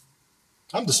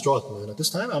 I'm distraught, man. At this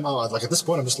time, at this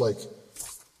point, I'm just like,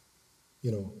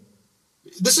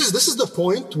 this is the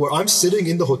point where I'm sitting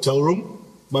in the hotel room.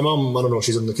 My mom, I don't know,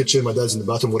 she's in the kitchen, my dad's in the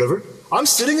bathroom, whatever. I'm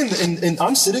sitting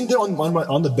I'm sitting there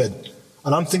on the bed,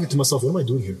 and I'm thinking to myself, what am I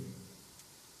doing here?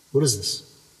 What is this?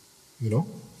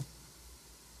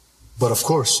 But of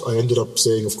course, I ended up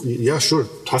saying, yeah, sure,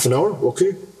 half an hour,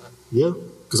 okay, yeah,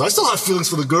 because I still have feelings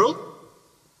for the girl.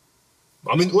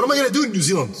 I mean, what am I going to do in New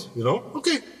Zealand?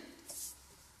 Okay.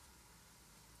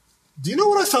 Do you know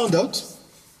what I found out?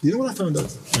 You know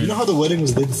how the wedding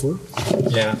was the day before?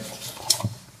 Yeah.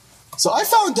 So I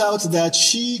found out that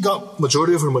she got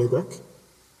majority of her money back.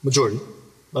 Majority. I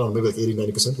don't know, maybe like 80,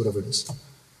 90%, whatever it is.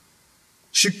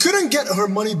 She couldn't get her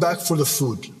money back for the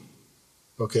food.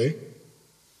 Okay?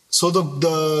 So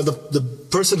the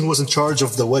person who was in charge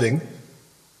of the wedding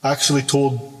actually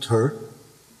told her,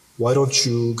 why don't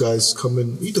you guys come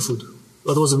and eat the food?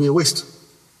 Otherwise it'll be a waste.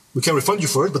 We can't refund you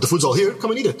for it, but the food's all here. Come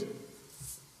and eat it.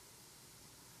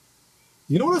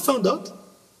 You know what I found out?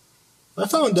 I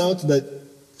found out that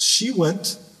she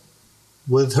went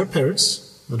with her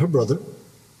parents and her brother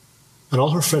and all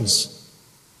her friends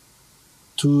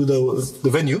to the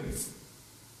venue,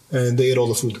 and they ate all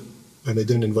the food, and they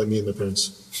didn't invite me and my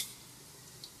parents.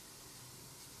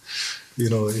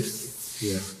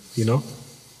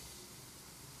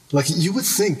 Like you would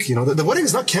think, the wedding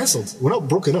is not cancelled. We're not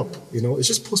broken up. It's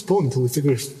just postponed until we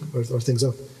figure our things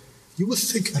out. You would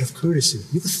think out of courtesy.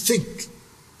 You would think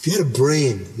if you had a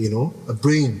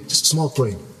brain, just a small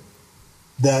brain,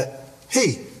 that,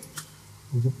 hey,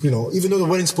 even though the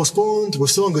wedding's postponed, we're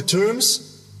still on good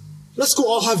terms, let's go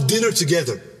all have dinner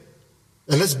together.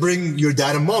 And let's bring your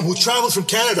dad and mom, who traveled from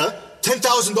Canada,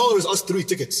 $10,000, us 3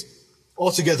 tickets,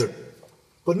 all together.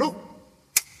 But no,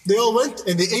 they all went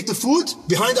and they ate the food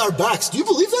behind our backs. Do you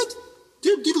believe that? Do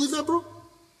you believe that, bro?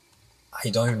 I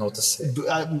don't even know what to say.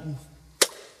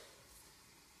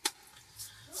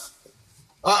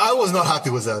 I was not happy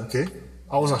with that, okay?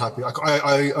 I wasn't happy.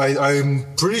 I'm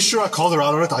pretty sure I called her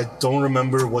out on it. I don't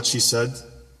remember what she said.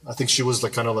 I think she was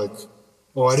kind of like,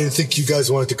 oh, I didn't think you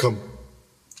guys wanted to come.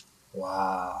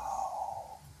 Wow.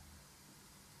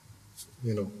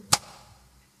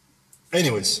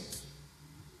 Anyways.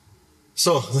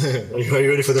 So, are you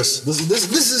ready for this?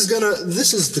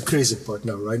 This is the crazy part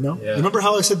now, right now. Yeah. Remember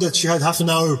how I said that she had half an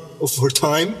hour of her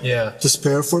time to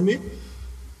spare for me?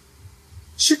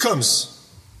 She comes.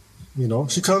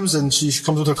 She comes and she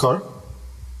comes with her car.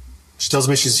 She tells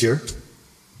me she's here.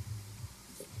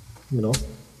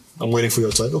 I'm waiting for you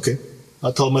outside. Okay.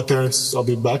 I tell my parents I'll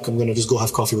be back. I'm gonna just go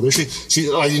have coffee with her.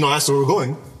 I asked her where we're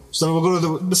going. So then we'll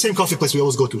go to the same coffee place we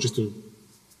always go to, just to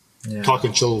talk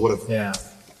and chill, whatever. Yeah.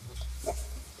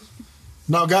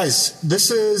 Now, guys,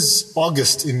 this is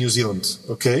August in New Zealand.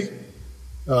 Okay.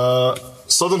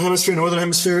 Southern Hemisphere, Northern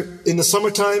Hemisphere. In the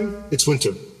summertime, it's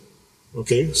winter.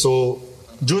 Okay. So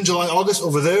June, July, August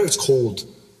over there, it's cold.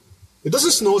 It doesn't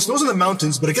snow. It snows in the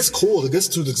mountains, but it gets cold. It gets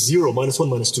to the 0,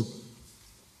 -1, -2.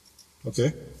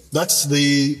 Okay? That's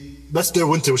their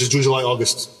winter, which is June, July,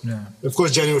 August. Yeah. Of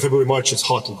course, January, February, March, it's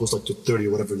hot. It goes like to 30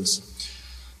 or whatever it is.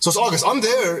 So it's August. I'm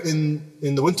there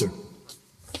in the winter.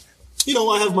 You know,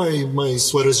 I have my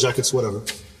sweaters, jackets, whatever.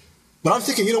 But I'm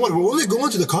thinking, you know what? We're only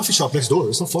going to the coffee shop next door.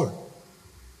 It's not far.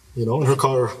 You know, and her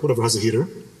car, whatever, has a heater.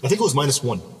 I think it was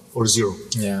 -1 or 0.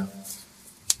 Yeah.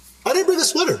 I didn't bring a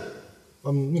sweater.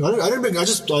 You know, I didn't bring. I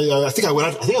think I went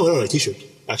out a t-shirt.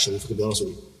 Actually, if I can be honest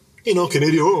with you. You know,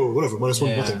 Canadian or whatever, -1,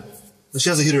 Yeah. nothing. And she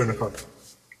has a heater in her car.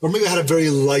 Or maybe I had a very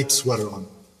light sweater on.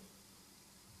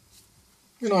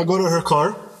 You know, I go to her car.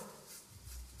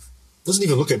 Doesn't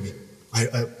even look at me.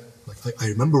 I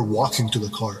remember walking to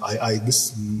the car. This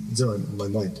is in my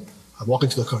mind. I'm walking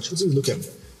to the car. She doesn't even look at me.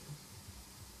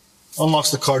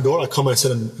 Unlocks the car door. I come and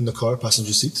sit in the car,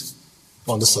 passenger seat.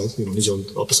 On this side, you know, he's on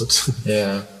the opposite.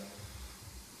 Yeah.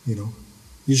 You know.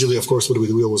 Usually, of course, what do?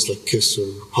 We always like kiss or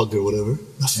hug or whatever.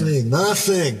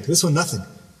 Nothing. This one, nothing.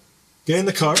 Get in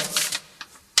the car.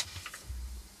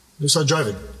 We start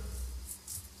driving.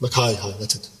 Like, hi,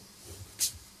 that's it.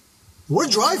 We're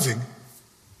driving.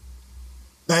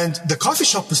 And the coffee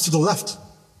shop is to the left.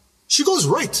 She goes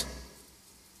right.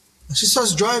 And she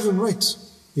starts driving right.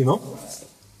 You know?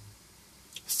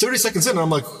 30 seconds in, and I'm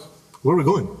like, where are we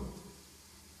going?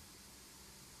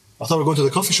 I thought we were going to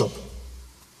the coffee shop.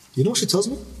 You know what she tells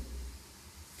me?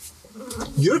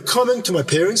 You're coming to my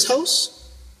parents' house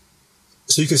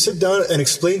so you can sit down and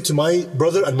explain to my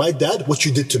brother and my dad what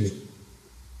you did to me.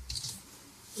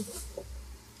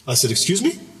 I said, excuse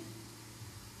me?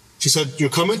 She said,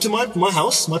 you're coming to my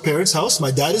house, my parents' house.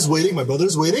 My dad is waiting. My brother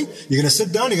is waiting. You're going to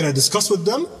sit down. You're going to discuss with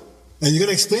them. And you're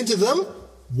going to explain to them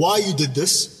why you did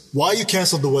this, why you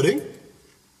canceled the wedding.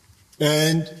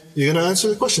 And you're going to answer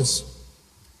the questions.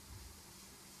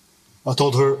 I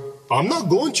told her, I'm not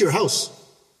going to your house.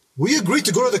 We agreed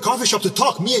to go to the coffee shop to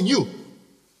talk, me and you.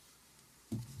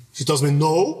 She tells me,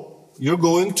 no, you're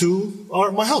going to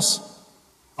my house.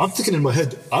 I'm thinking in my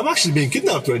head, I'm actually being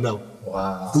kidnapped right now.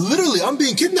 Wow. Literally, I'm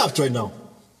being kidnapped right now.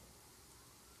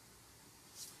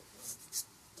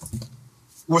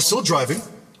 We're still driving.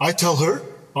 I tell her,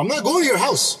 I'm not going to your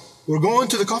house. We're going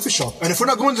to the coffee shop. And if we're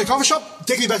not going to the coffee shop,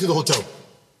 take me back to the hotel.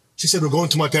 She said, we're going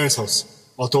to my parents' house.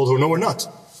 I told her, no, we're not.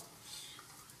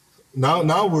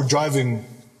 Now we're driving,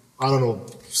 I don't know,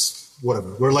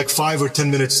 whatever. We're like 5 or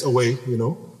 10 minutes away, you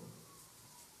know.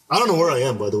 I don't know where I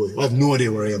am, by the way. I have no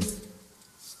idea where I am.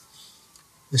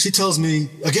 And she tells me,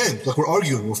 again, like we're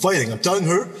arguing, we're fighting. I'm telling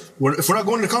her, if we're not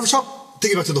going to the coffee shop,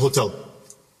 take me back to the hotel.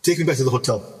 Take me back to the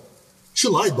hotel. She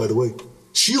lied, by the way.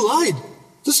 She lied.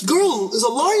 This girl is a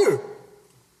liar.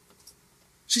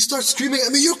 She starts screaming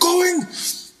at me, you're going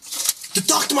to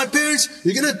talk to my parents.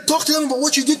 You're going to talk to them about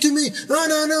what you did to me.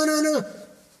 No.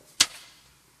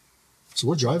 So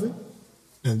we're driving.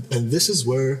 And this is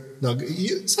where, now,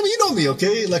 you know me,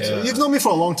 okay? Like, You've known me for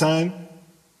a long time.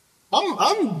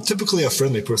 I'm typically a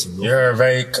friendly person. Bro. You're a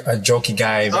very jokey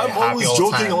guy. I'm always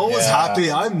joking, I'm always happy.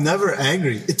 I'm never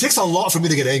angry. It takes a lot for me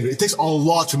to get angry. It takes a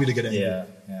lot for me to get angry. Yeah.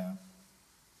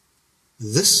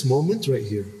 This moment right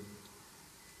here,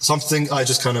 something I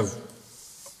kind of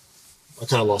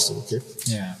lost it, okay?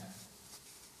 Yeah.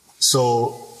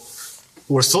 So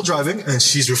we're still driving, and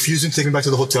she's refusing to take me back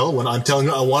to the hotel when I'm telling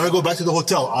her, I want to go back to the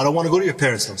hotel. I don't want to go to your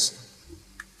parents' house.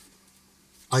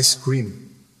 I scream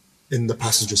in the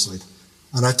passenger side.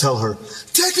 And I tell her,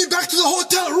 take me back to the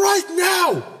hotel right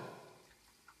now!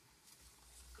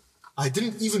 I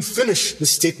didn't even finish the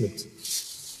statement.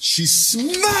 She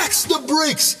smacks the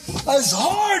brakes as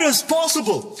hard as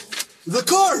possible. The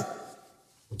car.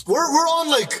 We're on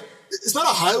like, it's not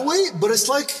a highway, but it's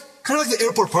like, kind of like the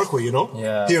airport parkway, you know?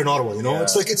 Yeah. Here in Ottawa, you know? Yeah.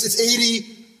 It's like, it's 80,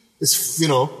 it's, you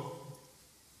know.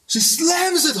 She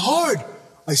slams it hard.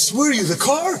 I swear to you, the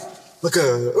car, like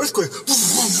a earthquake.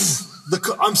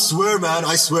 I swear, man,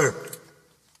 I swear.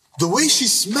 The way she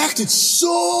smacked it so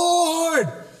hard.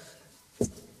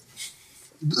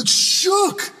 It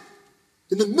shook.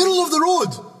 In the middle of the road.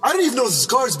 I didn't even know this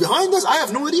car is behind us. I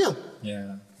have no idea.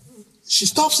 Yeah. She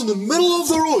stops in the middle of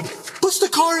the road, puts the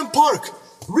car in park,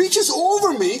 reaches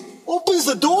over me, opens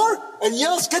the door, and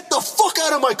yells, get the fuck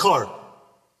out of my car.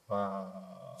 Wow.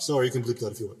 Sorry, you can bleep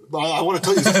that if you want. But I want to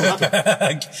tell you something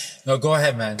happened. No, go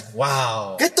ahead, man.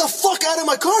 Wow. Get the fuck out of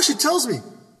my car, she tells me.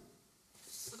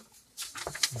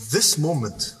 This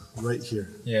moment right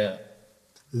here. Yeah.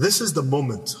 This is the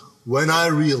moment when I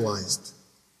realized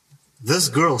this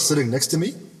girl sitting next to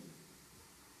me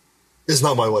is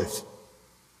not my wife.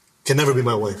 Can never be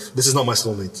my wife. This is not my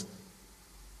soulmate.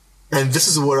 And this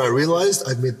is where I realized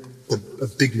I made a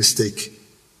big mistake.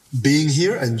 Being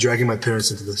here and dragging my parents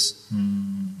into this.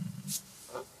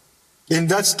 In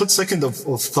that split second of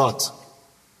thought,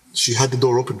 she had the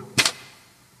door open.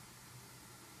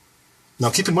 Now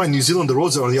keep in mind, New Zealand, the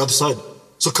roads are on the other side.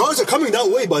 So cars are coming that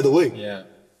way, by the way. Yeah.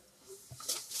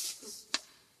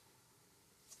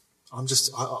 I'm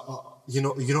just, you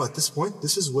know, at this point,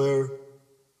 this is where,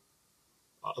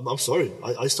 I'm sorry,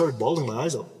 I started bawling my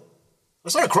eyes out. I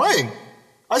started crying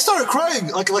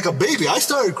like a baby. I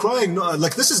started crying.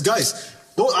 Like, this is, guys,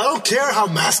 I don't care how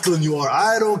masculine you are.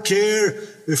 I don't care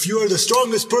if you are the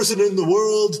strongest person in the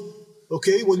world.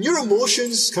 Okay? When your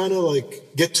emotions kind of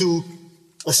like get to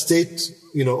a state,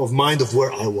 you know, of mind of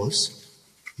where I was,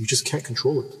 you just can't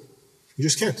control it. You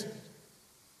just can't.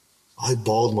 I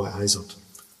bawled my eyes out.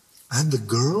 And the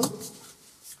girl,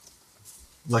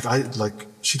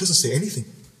 she doesn't say anything.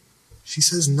 She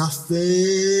says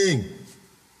nothing.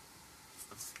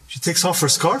 She takes off her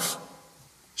scarf.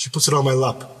 She puts it on my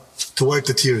lap to wipe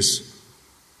the tears.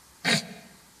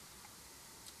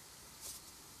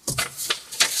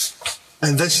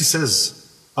 And then she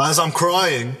says, as I'm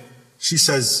crying, she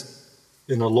says,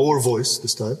 in a lower voice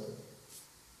this time,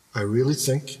 I really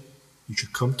think you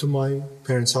should come to my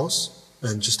parents' house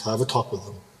and just have a talk with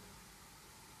them.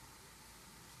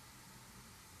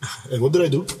 And what did I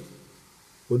do?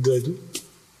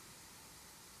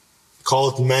 Call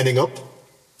it manning up.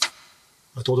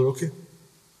 I told her, okay,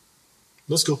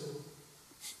 let's go.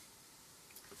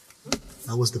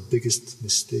 That was the biggest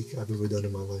mistake I've ever done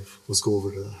in my life, was go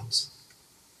over to that house.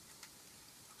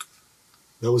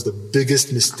 That was the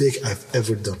biggest mistake I've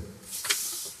ever done.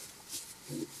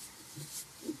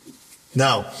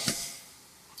 Now,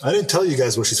 I didn't tell you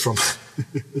guys where she's from.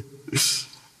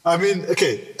 I mean,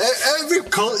 okay,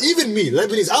 even me,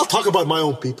 Lebanese, I'll talk about my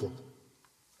own people.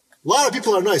 A lot of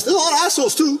people are nice. There's a lot of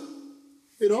assholes too,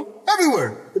 you know,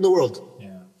 everywhere in the world.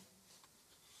 Yeah.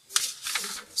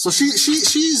 So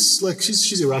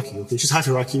she's Iraqi, okay? She's half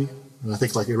Iraqi, and I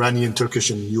think like Iranian,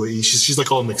 Turkish, and UAE. She's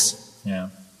like all mixed. Yeah.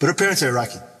 But her parents are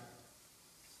Iraqi.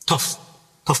 Tough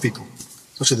people,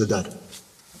 especially the dad.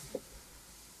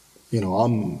 You know,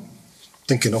 I'm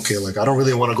thinking, okay, like I don't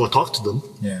really want to go talk to them.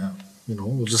 Yeah. You know,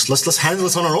 let's handle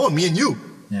this on our own, me and you.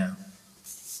 Yeah.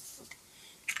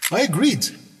 I agreed.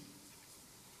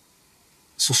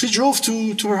 So she drove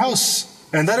to her house.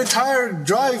 And that entire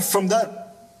drive from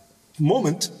that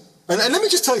moment, and let me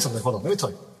just tell you something, hold on, let me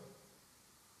tell you.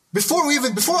 Before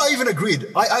I even agreed,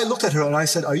 I looked at her and I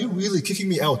said, are you really kicking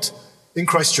me out in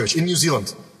Christchurch, in New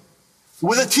Zealand,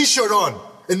 with a t-shirt on,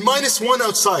 and -1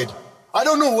 outside? I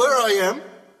don't know where I am.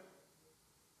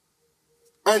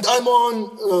 And I'm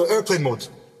on airplane mode.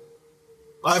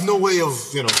 I have no way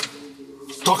of, you know,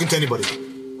 talking to anybody.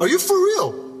 Are you for real?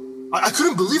 I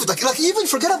couldn't believe it. Like even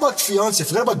forget about fiance,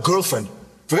 forget about girlfriend,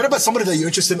 forget about somebody that you're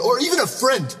interested in, or even a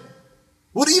friend.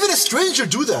 Would even a stranger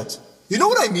do that? You know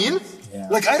what I mean? Yeah.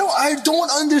 Like I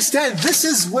don't understand. This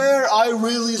is where I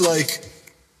really like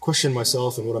question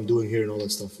myself and what I'm doing here and all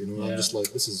that stuff. You know, I'm just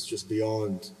like, this is just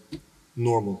beyond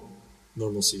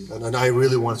normalcy. And I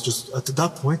really want to just, at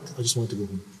that point, I just wanted to go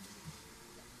home.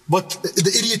 But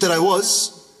the idiot that I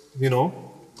was, you know,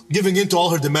 giving in to all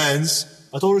her demands,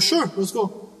 I told her, sure, let's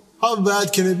go. How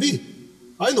bad can it be?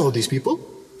 I know these people.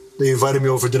 They invited me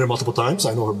over for dinner multiple times.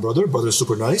 I know her brother. Brother's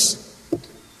super nice.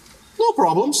 No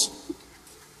problems.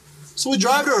 So we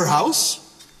drive to her house.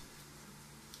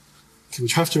 Okay, we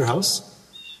drive to her house.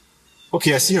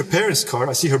 Okay, I see her parents' car.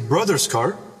 I see her brother's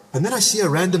car. And then I see a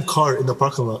random car in the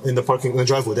parking lot, in the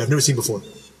driveway that I've never seen before.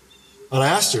 And I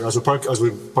asked her as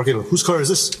we're parking, whose car is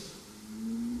this?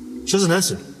 She doesn't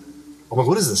answer. I'm like,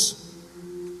 what is this?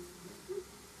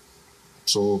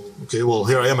 So, okay, well,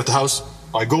 here I am at the house.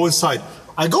 I go inside.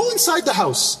 I go inside the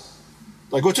house.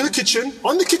 I go to the kitchen.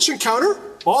 On the kitchen counter,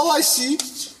 all I see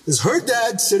is her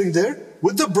dad sitting there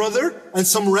with the brother and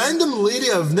some random lady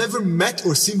I've never met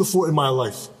or seen before in my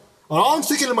life. And all I'm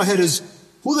thinking in my head is,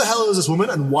 who the hell is this woman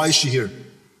and why is she here?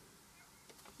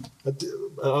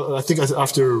 I think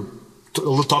after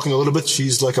talking a little bit,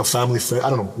 she's like a family friend. I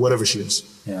don't know, whatever she is.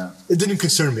 Yeah. It didn't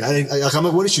concern me. I'm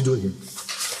like, what is she doing here?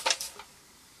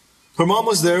 Her mom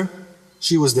was there.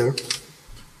 She was there.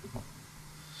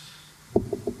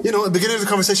 You know, at the beginning of the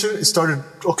conversation, it started,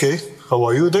 okay, how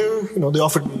are you there? You know, they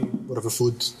offered me whatever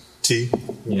food, tea.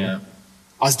 Yeah.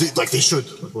 As they should.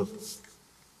 Like what?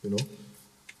 You know?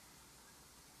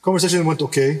 Conversation went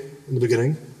okay in the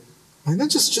beginning. And then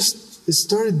just it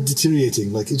started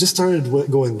deteriorating. Like, it just started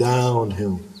going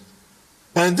downhill.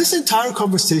 And this entire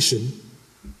conversation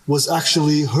was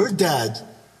actually her dad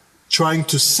trying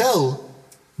to sell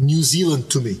New Zealand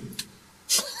to me.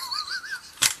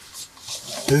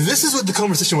 This is what the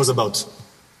conversation was about.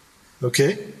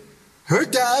 Okay? Her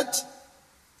dad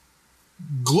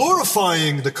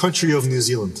glorifying the country of New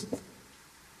Zealand.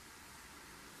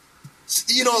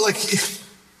 You know, like,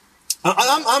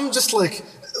 I'm just like,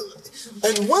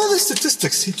 and one of the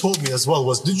statistics he told me as well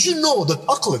was, did you know that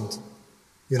Auckland,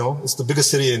 you know, it's the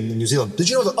biggest city in New Zealand. Did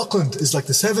you know that Auckland is like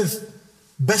the 7th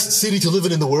best city to live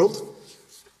in the world?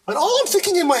 And all I'm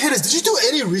thinking in my head is, did you do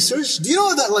any research? Do you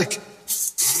know that like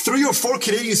 3 or 4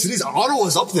 Canadian cities,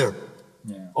 Ottawa's up there.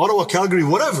 Yeah. Ottawa, Calgary,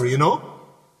 whatever, you know,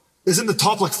 is in the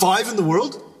top like 5 in the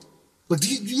world. Like, do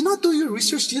you not do your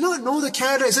research? Do you not know that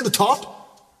Canada is in the top?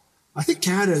 I think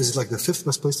Canada is like the 5th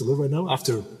best place to live right now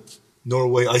after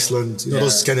Norway, Iceland, you know,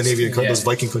 those Scandinavian countries, those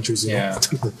Viking countries, you know.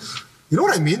 You know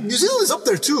what I mean? New Zealand is up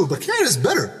there too, but Canada is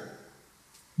better.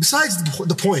 Besides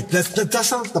the point,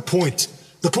 that's not the point.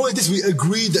 The point is we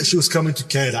agreed that she was coming to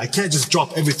Canada. I can't just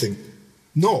drop everything.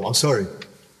 No, I'm sorry.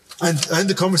 And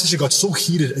the conversation got so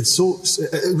heated and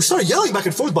we started yelling back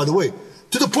and forth, by the way,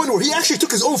 to the point where he actually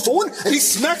took his own phone and he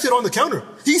smacked it on the counter.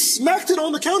 He smacked it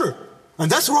on the counter.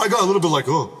 And that's where I got a little bit like,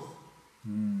 oh.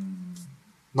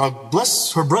 Now,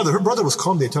 bless her brother. Her brother was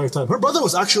calm the entire time. Her brother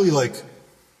was actually like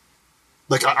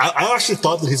I actually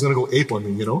thought that he's going to go ape on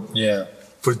me, you know? Yeah.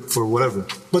 For whatever.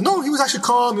 But no, he was actually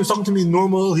calm. He was talking to me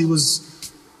normal. He was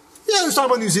talking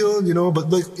about New Zealand, you know, but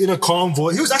like in a calm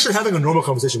voice. He was actually having a normal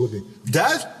conversation with me.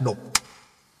 Dad? No.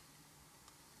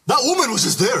 That woman was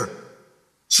just there.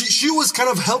 She was kind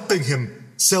of helping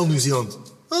him sell New Zealand.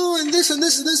 Oh, and this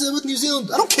with New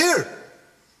Zealand. I don't care.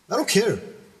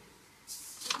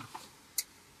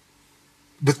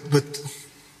 But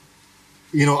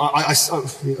you know, I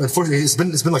unfortunately it's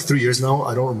been like 3 years now.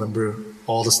 I don't remember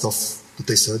all the stuff that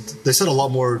they said. They said a lot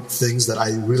more things that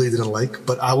I really didn't like,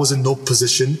 but I was in no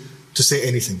position to say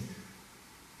anything.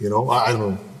 You know, I don't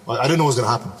know. I didn't know what was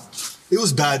gonna happen. It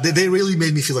was bad. They really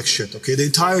made me feel like shit. Okay, the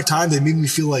entire time they made me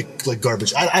feel like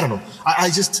garbage. I don't know. I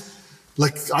just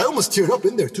like I almost teared up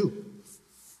in there too.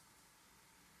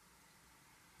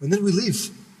 And then we leave.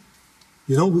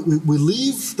 You know, we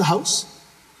leave the house.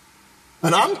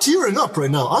 And I'm tearing up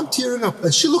right now. I'm tearing up.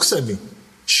 And she looks at me.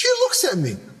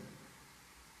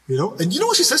 You know? And you know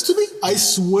what she says to me? I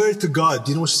swear to God,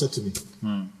 do you know what she said to me?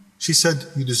 She said,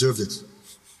 you deserved it.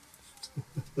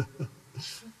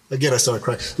 Again, I started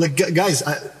crying. Like, guys,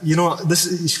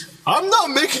 I'm not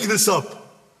making this up.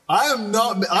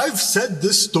 I've said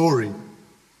this story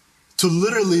to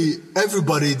literally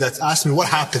everybody that's asked me what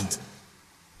happened.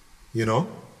 You know?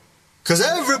 Because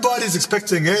everybody's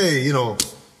expecting, hey, you know,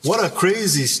 what a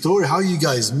crazy story, how you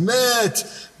guys met,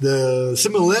 the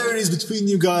similarities between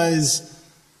you guys.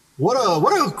 What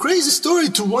a crazy story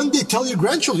to one day tell your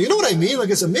grandchildren. You know what I mean? Like,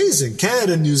 it's amazing.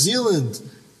 Canada, New Zealand,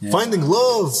 finding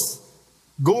love,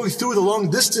 going through the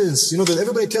long distance. You know, that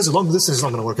everybody tells you long distance is not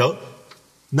going to work out.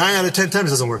 9 out of 10 times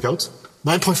it doesn't work out.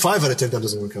 9.5 out of 10 times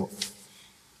doesn't work out.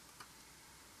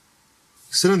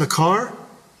 Sit in the car,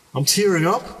 I'm tearing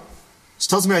up. She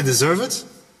tells me I deserve it.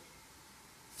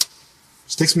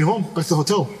 She takes me home, back to the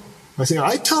hotel.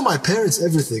 I tell my parents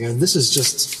everything, and this is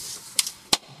just...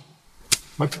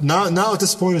 Now at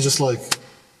this point, it's just like...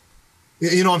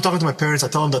 You know, I'm talking to my parents. I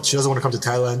tell them that she doesn't want to come to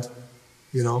Thailand.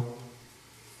 You know?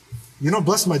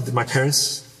 Bless my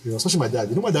parents, you know, especially my dad.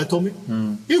 You know what my dad told me?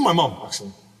 Even my mom,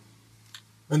 actually.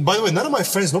 And by the way, none of my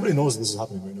friends, nobody knows this is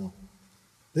happening right now.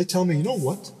 They tell me, you know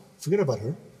what? Forget about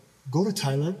her. Go to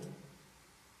Thailand.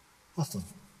 Have fun.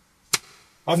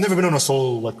 I've never been on a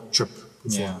solo trip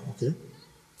before. Okay.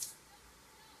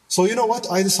 So you know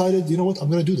what? I decided, you know what? I'm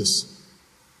gonna do this.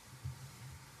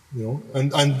 You know,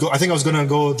 and I think I was gonna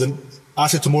go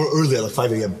after tomorrow early at like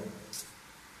 5 a.m.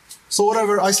 So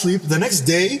whatever, I sleep. The next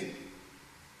day,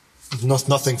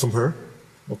 nothing from her.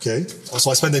 Okay.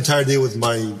 So I spent the entire day with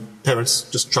my parents,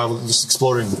 just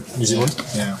exploring New Zealand.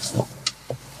 Yeah.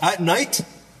 At night,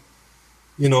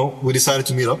 you know, we decided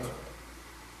to meet up.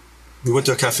 We went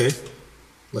to a cafe,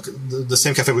 like the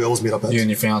same cafe we always meet up at. You and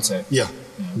your fiance? Yeah,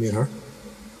 me and her.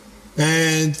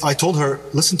 And I told her,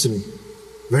 listen to me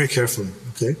very carefully,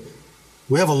 okay?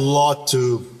 We have a lot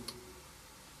to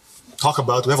talk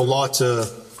about. We have a lot to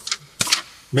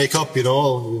make up, you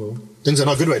know. Things are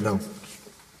not good right now.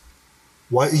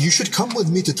 Why? You should come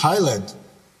with me to Thailand.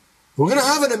 We're going to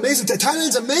have an amazing time.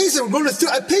 Thailand's amazing. We're going to,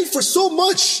 I paid for so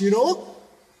much, you know.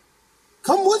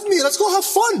 Come with me. Let's go have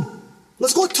fun.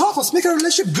 Let's go talk. Let's make our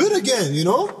relationship good again, you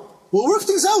know? We'll work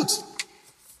things out.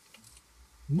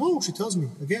 No, she tells me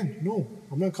again, no,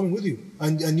 I'm not coming with you.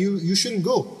 And you shouldn't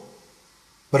go.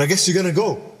 But I guess you're going to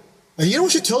go. And you know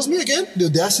what she tells me again? The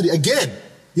audacity again.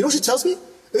 You know what she tells me?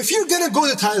 If you're going to go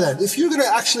to Thailand, if you're going to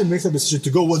actually make the decision to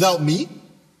go without me,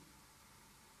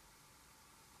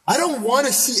 I don't want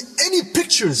to see any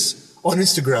pictures on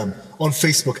Instagram, on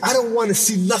Facebook. I don't want to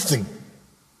see nothing.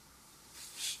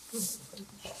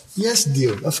 Yes,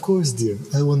 dear. Of course, dear.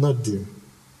 I will not, dear.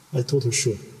 I told her,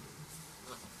 sure.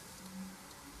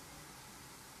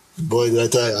 Boy, did I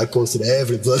tell you, I posted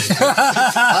every bloody thing.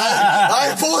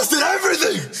 I posted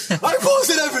everything! I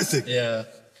posted everything! Yeah.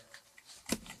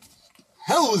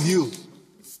 Hell with you.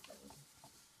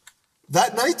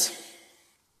 That night,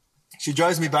 she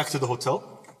drives me back to the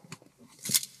hotel.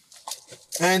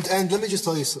 And let me just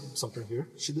tell you something here.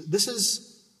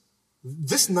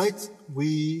 This night,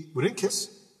 we didn't kiss.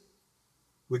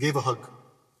 We gave a hug.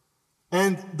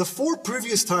 And the 4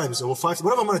 previous times, or 5,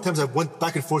 whatever amount of times I went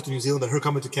back and forth to New Zealand, and her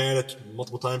coming to Canada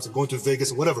multiple times, and going to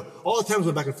Vegas, or whatever, all the times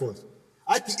went back and forth.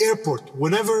 At the airport,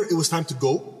 whenever it was time to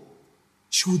go,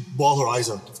 she would bawl her eyes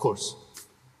out, of course.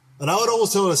 And I would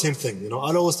always tell her the same thing,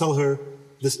 I'd always tell her,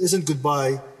 this isn't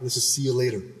goodbye, this is see you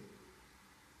later.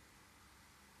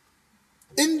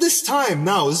 In this time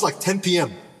now, this is like 10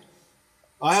 p.m.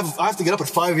 I have to get up at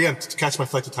 5 a.m. to catch my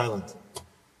flight to Thailand.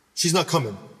 She's not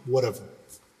coming, whatever.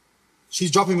 She's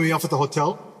dropping me off at the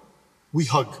hotel. We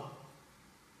hug.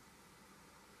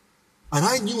 And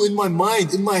I knew in my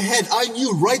mind, in my head, I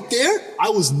knew right there, I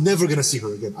was never going to see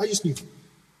her again. I just knew.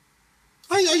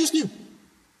 I just knew.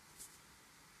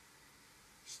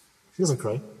 She doesn't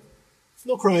cry.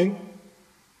 No crying.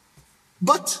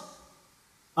 But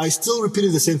I still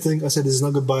repeated the same thing. I said, this is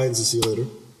not goodbye, this is see you later.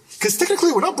 Because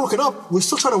technically we're not broken up. We're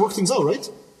still trying to work things out, right?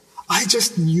 I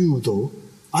just knew though.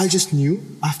 I just knew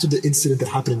after the incident that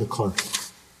happened in the car.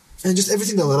 And just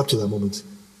everything that led up to that moment.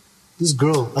 This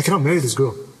girl, I cannot marry this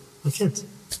girl. I can't.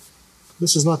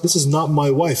 This is not my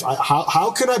wife.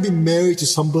 How can I be married to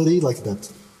somebody like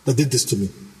that did this to me?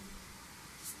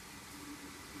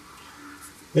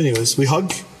 Anyways, we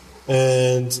hug,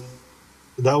 and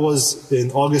that was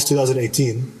in August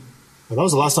 2018, and that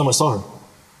was the last time I saw her.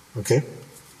 Okay?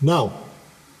 Now,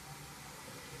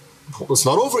 it's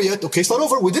not over yet. Okay, it's not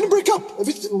over. We didn't break up.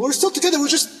 We're still together. We're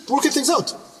just working things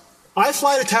out. I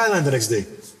fly to Thailand the next day.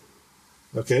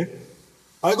 Okay?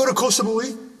 I go to Koh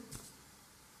Samui.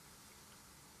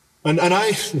 And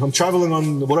I'm traveling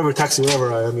on whatever taxi,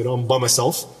 wherever I am, I'm by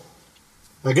myself.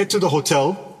 I get to the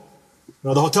hotel.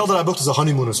 Now, the hotel that I booked is a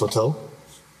honeymooners hotel.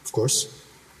 Of course.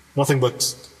 Nothing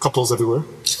but couples everywhere.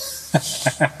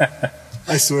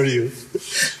 I swear to you.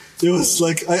 It was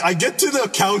like, I get to the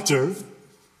counter,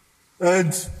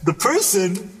 and the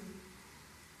person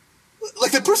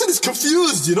is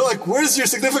confused, like, where's your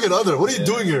significant other? What are you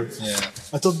doing here? Yeah.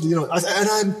 I told,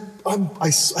 I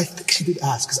think she did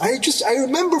ask, because I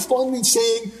remember fondly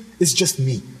saying, it's just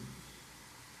me.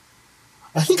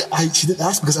 I think she did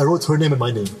ask because I wrote her name and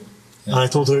my name. Yeah. And I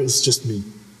told her, it's just me.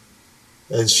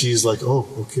 And she's like, oh,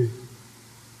 okay.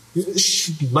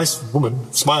 Nice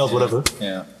woman, smiled, whatever.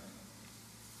 Yeah.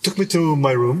 Took me to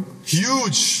my room,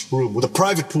 huge room with a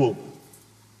private pool.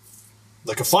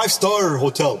 Like a 5-star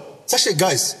hotel. It's actually,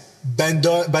 guys,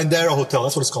 Bandera Hotel,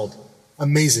 that's what it's called.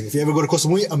 Amazing. If you ever go to Koh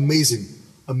Samui, amazing.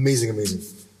 Amazing, amazing.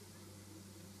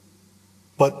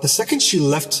 But the second she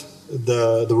left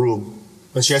the room,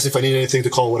 and she asked if I need anything to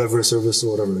call whatever service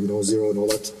or whatever, Zero and all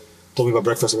that, told me about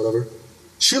breakfast or whatever,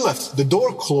 she left. The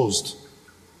door closed.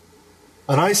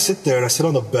 And I sit there and I sit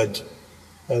on the bed.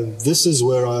 And this is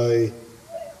where I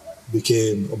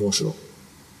became emotional.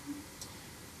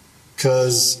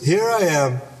 Because here I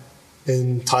am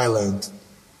in Thailand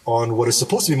on what is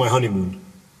supposed to be my honeymoon.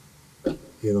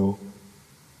 I'm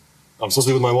supposed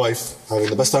to be with my wife, having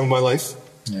the best time of my life.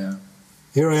 Yeah.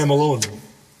 Here I am alone.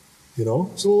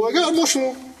 So I got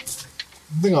emotional.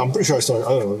 I'm pretty sure I started,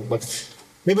 I don't know, like,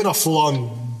 maybe not full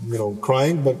on,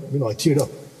 crying, but, I teared up.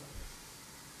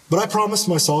 But I promised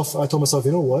myself, I told myself,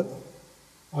 you know what?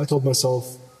 I told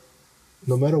myself,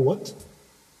 no matter what,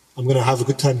 I'm going to have a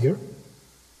good time here.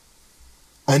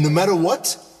 And no matter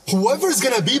what, whoever's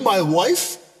going to be my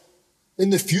wife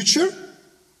in the future,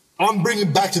 I'm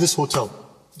bringing back to this hotel.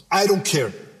 I don't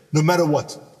care, no matter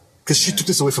what. Because she took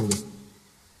this away from me.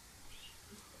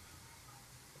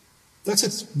 That's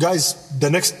it. Guys, the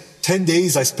next 10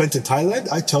 days I spent in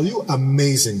Thailand, I tell you,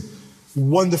 amazing.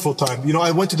 Wonderful time.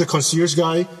 I went to the concierge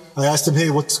guy. I asked him, hey,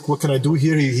 what can I do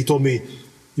here? He told me,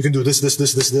 you can do this.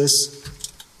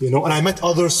 And I met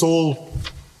other soul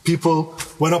people,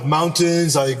 went up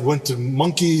mountains. I went to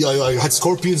monkey. I had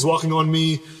scorpions walking on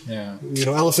me. Yeah.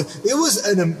 Elephant.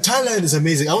 Thailand is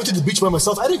amazing. I went to the beach by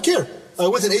myself. I didn't care. I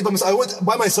went and ate by myself. I went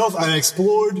by myself and I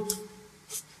explored.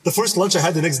 The first lunch I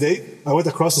had the next day, I went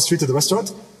across the street to the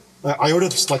restaurant. I ordered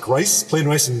just like rice, plain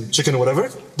rice and chicken or whatever.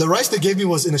 The rice they gave me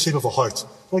was in the shape of a heart.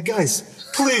 Like, guys,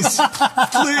 please,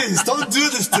 please don't do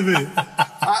this to me.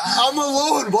 I'm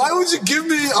alone. Why would you give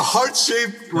me a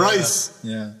heart-shaped rice?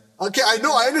 Yeah. Okay, I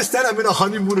know, I understand I'm in a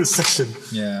honeymooner section.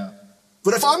 Yeah.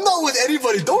 But if I'm not with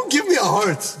anybody, don't give me a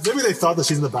heart. Maybe they thought that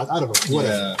she's in the bath. I don't know.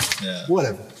 Whatever. Yeah.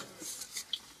 Whatever.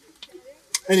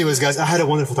 Anyways, guys, I had a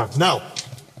wonderful time. Now,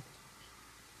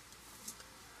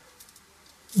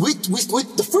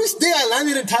 the first day I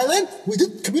landed in Thailand, we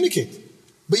did communicate.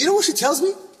 But you know what she tells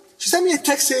me? She sent me a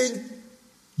text saying,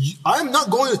 I'm not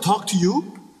going to talk to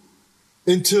you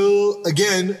until,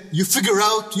 again, you figured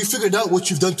out what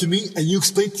you've done to me and you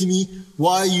explain to me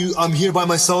why I'm here by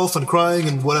myself and crying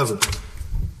and whatever.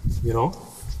 You know?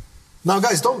 Now,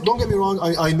 guys, don't get me wrong.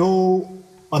 I know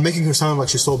I'm making her sound like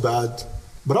she's so bad.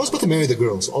 But I was about to marry the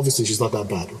girl, so obviously she's not that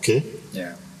bad, okay?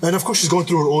 Yeah. And of course she's going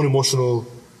through her own emotional,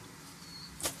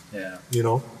 you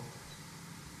know?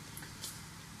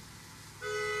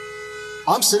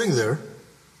 I'm sitting there,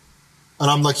 and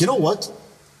I'm like, you know what?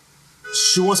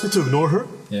 She wants me to ignore her?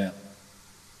 Yeah.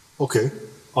 Okay.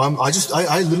 I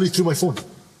literally threw my phone.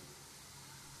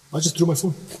 I just threw my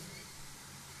phone.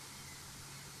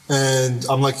 And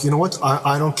I'm like, you know what?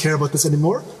 I don't care about this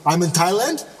anymore. I'm in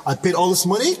Thailand. I paid all this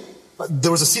money.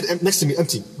 There was a seat next to me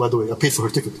empty, by the way. I paid for her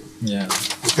ticket. Yeah.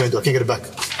 What can I do? I can't get it back.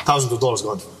 Thousands of dollars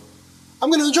gone.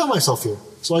 I'm going to enjoy myself here.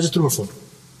 So I just threw her phone.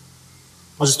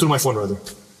 I just threw my phone, rather.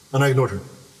 And I ignored her.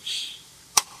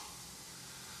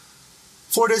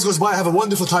 4 days goes by. I have a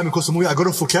wonderful time in Koh Samui. I go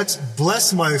to Phuket.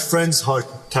 Bless my friend's heart,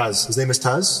 Taz. His name is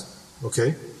Taz.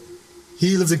 Okay.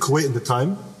 He lived in Kuwait at the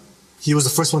time. He was the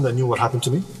first one that knew what happened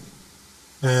to me.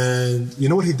 And you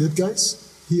know what he did, guys?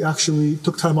 He actually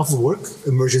took time off of work,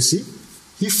 emergency.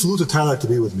 He flew to Thailand to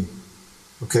be with me.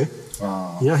 Okay?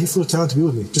 Wow. Yeah, he flew to Thailand to be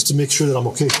with me, just to make sure that I'm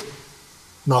okay.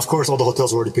 Now, of course, all the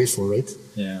hotels were already paid for, right?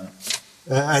 Yeah.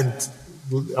 And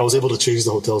I was able to change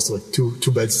the hotels to like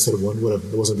two beds instead of one, whatever.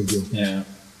 It wasn't a big deal. Yeah.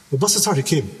 But bless his heart, he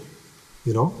came.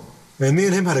 You know? And me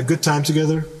and him had a good time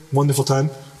together, wonderful time.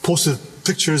 Posted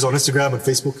pictures on Instagram and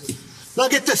Facebook. Now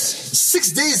get this,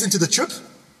 6 days into the trip,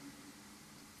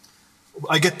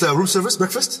 I get room service,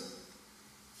 breakfast,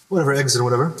 whatever, eggs or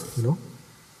whatever, you know,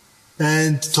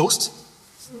 and toast,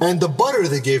 and the butter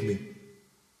they gave me,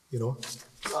 you know.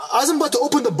 As I'm about to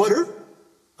open the butter,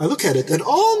 I look at it, and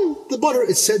on the butter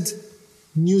it said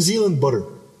New Zealand butter.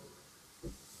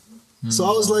 So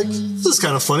I was like, this is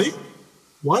kind of funny.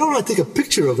 Why don't I take a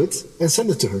picture of it and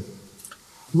send it to her?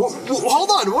 Hold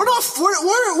on,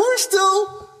 we're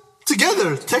still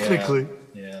together, technically.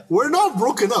 Yeah. We're not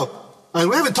broken up. And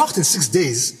we haven't talked in 6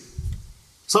 days.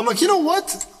 So I'm like, you know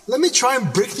what? Let me try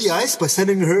and break the ice by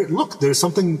sending her, look, there's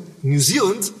something New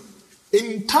Zealand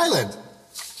in Thailand.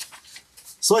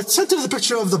 So I sent her the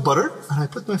picture of the butter, and I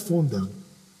put my phone down.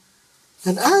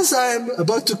 And as I'm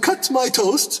about to cut my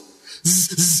toast,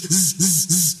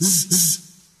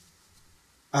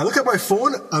 I look at my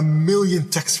phone, 1 million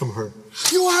texts from her.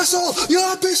 You asshole!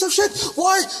 You're a piece of shit!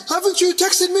 Why haven't you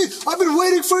texted me? I've been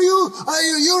waiting for you!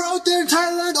 You're out there in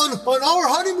Thailand on our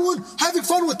honeymoon, having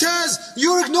fun with Taz!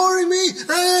 You're ignoring me!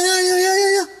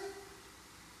 Yeah.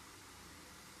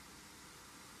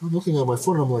 I'm looking at my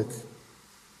phone and I'm like,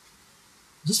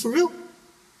 is this for real?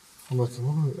 I'm like,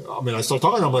 I mean, I start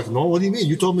talking, I'm like, no, what do you mean?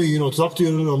 You told me, to talk to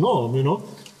you, no,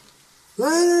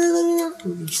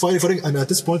 Fighting. And at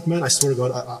this point, man, I swear to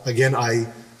God, I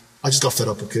just got fed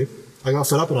up, okay? I got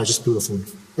fed up and I just threw the phone.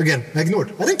 Again, I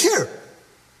ignored. I didn't care.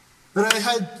 And I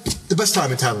had the best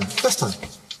time in Thailand. Best time.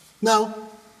 Now,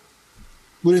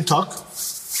 we didn't talk.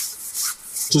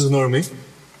 Just ignore me.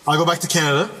 I go back to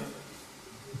Canada.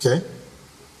 Okay?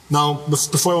 Now,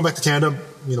 before I went back to Canada,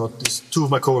 these two of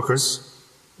my coworkers,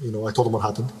 I told them what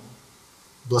happened.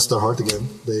 Bless their heart again.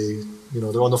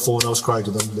 They're on the phone. I was crying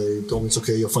to them. They told me it's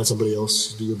okay. You'll find somebody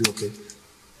else. You'll be okay.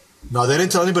 Now, they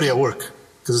didn't tell anybody at work.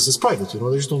 Because it's private, they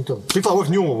just don't tell. People at work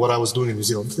knew what I was doing in New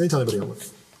Zealand. They didn't tell anybody at work.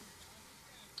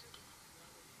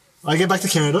 I get back to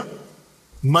Canada.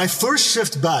 My first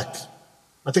shift back,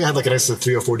 I think I had like an extra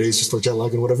 3 or 4 days just for jet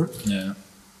lag and whatever. Yeah.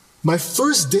 My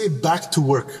first day back to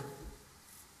work,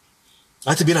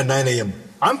 I had to be in at 9 a.m.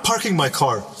 I'm parking my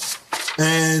car.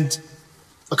 And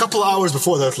a couple of hours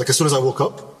before that, like as soon as I woke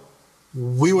up,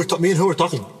 me and her were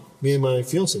talking. Me and my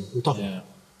fiance, we were talking. Yeah.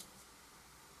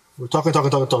 We're talking,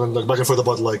 like back and forth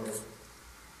about like,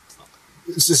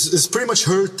 it's pretty much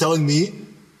her telling me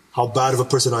how bad of a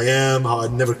person I am, how I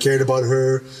never cared about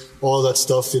her, all that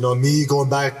stuff, me going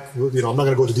back, I'm not going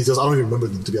to go into details. I don't even remember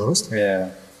them, to be honest.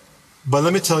 Yeah. But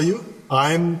let me tell you,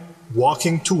 I'm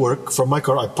walking to work from my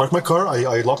car. I parked my car.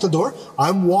 I locked the door.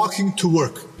 I'm walking to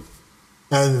work.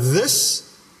 And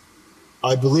this,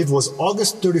 I believe, was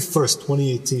August 31st,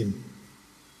 2018.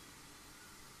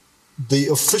 The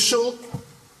official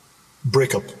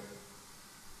breakup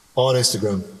on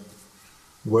Instagram,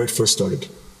 where it first started.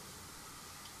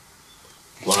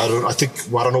 Well, I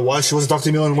don't know why she wasn't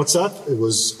talking to me on WhatsApp. It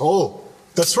was, oh,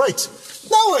 that's right.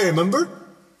 Now I remember.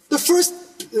 The first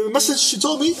message she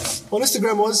told me on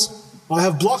Instagram was, I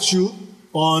have blocked you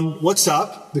on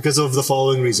WhatsApp because of the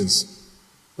following reasons.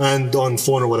 And on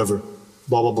phone or whatever.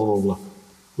 Blah, blah, blah, blah, blah.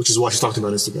 Which is why she's talking to me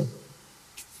on Instagram.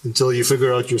 Until you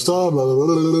figure out your stuff, blah, blah,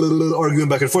 blah, blah, blah, arguing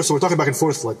back and forth. So we're talking back and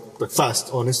forth like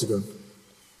fast on Instagram.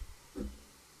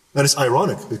 And it's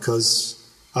ironic because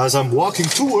as I'm walking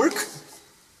to work,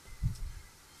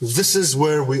 this is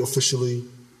where we officially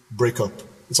break up.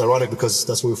 It's ironic because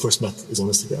that's where we first met, is on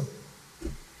Instagram.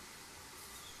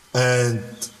 And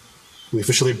we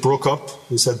officially broke up.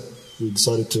 We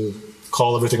decided to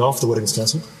call everything off. The wedding is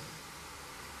cancelled.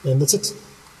 And that's it.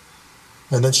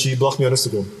 And then she blocked me on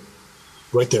Instagram.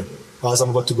 Right there. As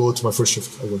I'm about to go to my first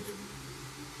shift at work.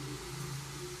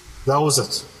 That was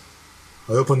it.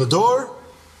 I open the door.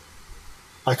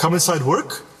 I come inside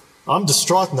work. I'm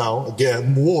distraught now,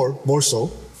 again, more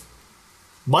so.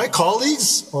 My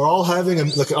colleagues are all having,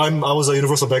 I was a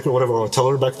universal banker or whatever, or a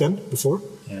teller back then, before.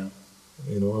 Yeah.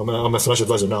 I'm a financial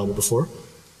advisor now, but before.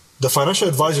 The financial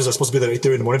advisors are supposed to be there at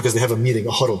 8:30 in the morning because they have a meeting,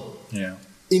 a huddle. Yeah.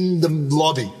 In the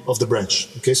lobby of the branch.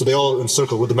 Okay, so they all in a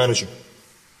circle with the manager.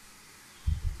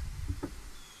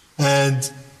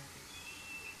 And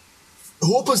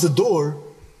who opens the door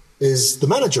is the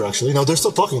manager, actually. Now, they're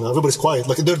still talking now. Everybody's quiet.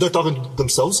 Like, they're talking to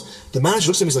themselves. The manager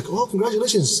looks at me and he's like, oh,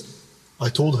 congratulations. I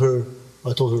told her.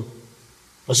 I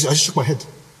just shook my head.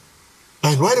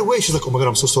 And right away, she's like, oh my God,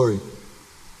 I'm so sorry.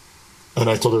 And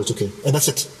I told her it's okay. And that's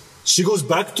it. She goes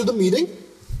back to the meeting.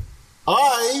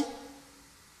 I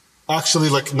actually,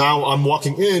 now I'm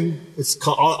walking in. It's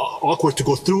awkward to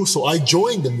go through, so I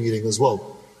joined the meeting as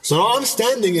well. So now I'm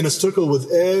standing in a circle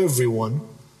with everyone.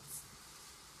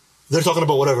 They're talking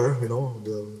about whatever,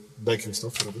 the banking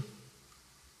stuff, whatever.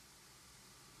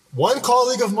 One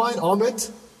colleague of mine, Ahmed,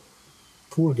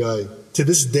 poor guy, to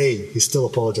this day, he's still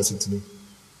apologizing to me.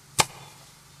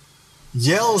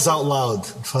 Yells out loud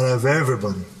in front of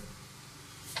everybody.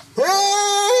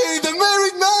 Hey, the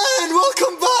married man,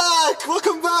 welcome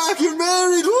back, you're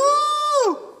married,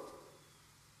 woo!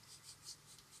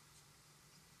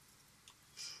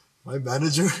 My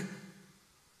manager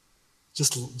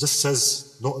just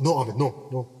says, no, Ahmed,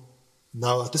 no.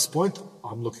 Now at this point,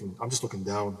 I'm just looking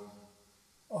down.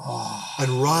 Oh.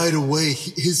 And right away,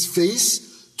 his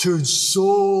face turned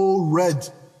so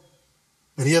red.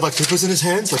 And he had papers in his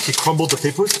hands, he crumbled the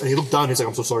papers, and he looked down and he's like,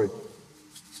 I'm so sorry.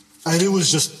 And it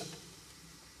was just,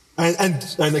 and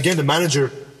again, the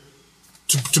manager,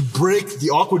 to break the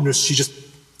awkwardness, she just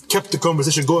kept the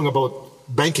conversation going about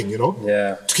banking,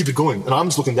 Yeah. To keep it going. And I'm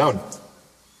just looking down.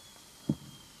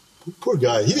 Poor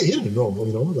guy. He didn't know,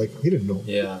 he didn't know.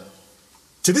 Yeah.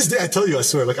 To this day, I tell you, I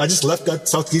swear, I just left that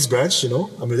Southeast branch,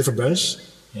 I'm in a different branch.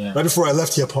 Yeah. Right before I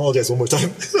left, he apologized one more time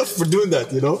for doing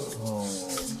that, Oh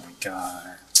my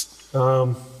God.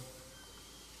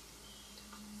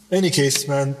 Any case,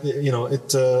 man,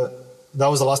 that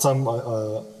was the last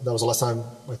time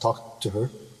I talked to her.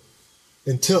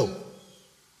 Until,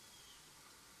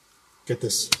 get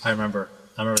this. I remember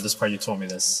this part. You told me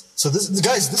this. So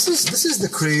guys, this is the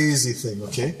crazy thing,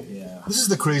 okay? Yeah. This is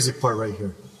the crazy part right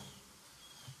here.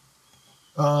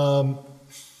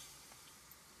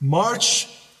 March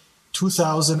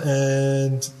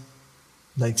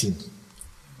 2019.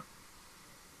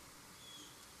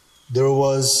 There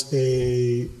was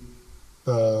a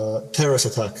terrorist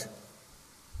attack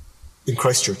in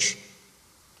Christchurch,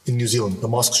 in New Zealand, the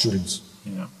mosque shootings.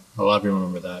 Yeah, a lot of people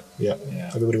remember that. Yeah.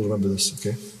 Everybody will remember this,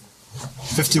 okay?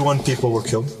 51 people were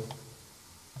killed.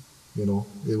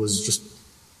 It was just,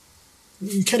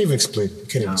 you can't even explain.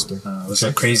 It was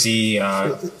a crazy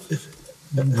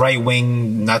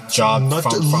right-wing nut job.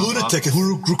 Lunatic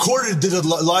who did it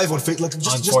live on Facebook. On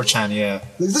 4chan, yeah.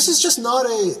 This is just not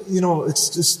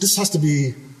this has to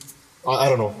be, I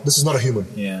don't know. This is not a human.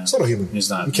 Yeah. It's not a human. It's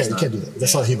not. You can't do that.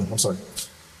 That's not a human. I'm sorry.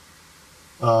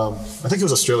 I think he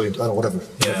was Australian. I don't know, whatever.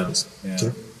 Whatever it is. Yeah.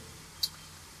 Okay?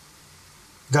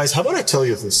 Guys, how about I tell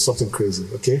you this, something crazy,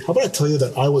 okay? How about I tell you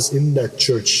that I was in that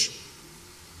church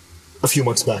a few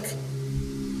months back?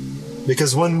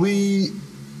 Because when we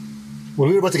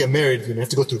were about to get married, we have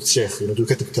to go to the sheikh, do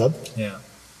get the kitab. Yeah.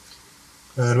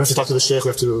 And we have to talk to the sheikh, we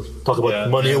have to talk about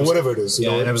money or whatever it is.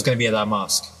 And it was going to be at that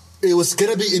mosque. It was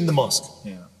going to be in the mosque.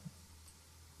 Yeah.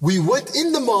 We went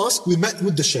in the mosque, we met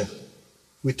with the sheikh.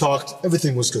 We talked,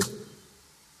 everything was good.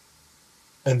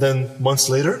 And then months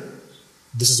later,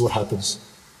 this is what happens.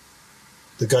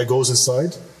 The guy goes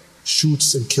inside,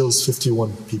 shoots and kills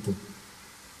 51 people.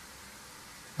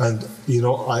 And, you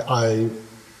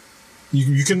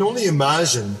can only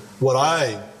imagine what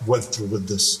I went through with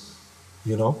this.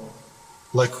 You know?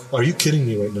 Like, are you kidding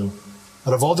me right now?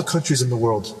 Out of all the countries in the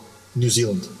world, New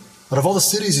Zealand, out of all the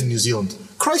cities in New Zealand,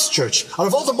 Christchurch, out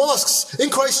of all the mosques in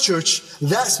Christchurch,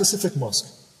 that specific mosque.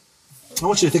 I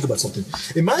want you to think about something.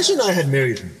 Imagine I had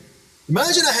married her.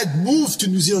 Imagine I had moved to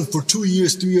New Zealand for 2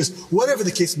 years, 3 years, whatever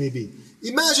the case may be.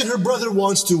 Imagine her brother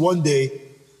wants to one day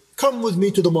come with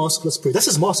me to the mosque, let's pray. That's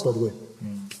his mosque, by the way.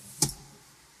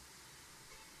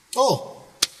 Oh,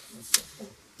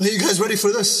 are you guys ready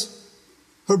for this?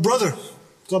 Her brother,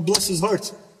 God bless his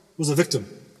heart, was a victim.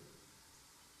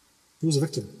 He was a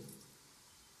victim.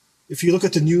 If you look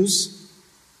at the news,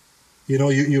 you know,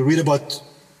 you read about,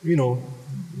 you know,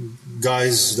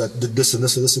 guys that did this and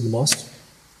this and this in the mosque.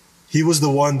 He was the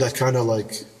one that kind of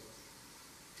like,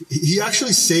 he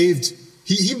actually saved,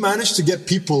 he managed to get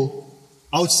people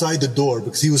outside the door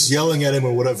because he was yelling at him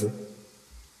or whatever.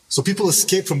 So people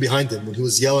escaped from behind him when he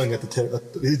was yelling at the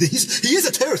he is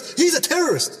a terrorist. He's a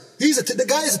terrorist. The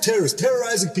guy is a terrorist,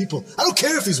 terrorizing people. I don't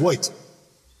care if he's white.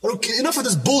 I don't care. Enough of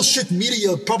this bullshit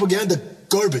media propaganda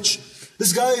garbage.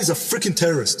 This guy is a freaking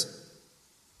terrorist.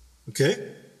 Okay?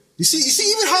 You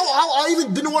see even how I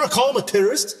even didn't want to call him a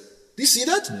terrorist? Do you see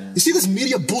that? Yeah. You see this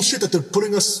media bullshit that they're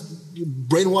putting us,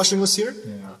 brainwashing us here?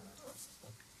 Yeah.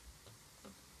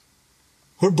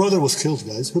 Her brother was killed,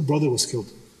 guys. Her brother was killed.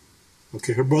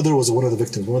 Okay, her brother was one of the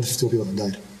victims, one of the 50 people that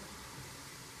died.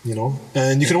 You know?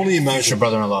 And you can only imagine. Future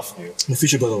brother-in-law for you. The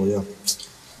future brother-in-law, yeah.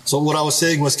 So what I was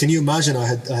saying was, can you imagine I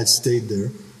had stayed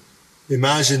there?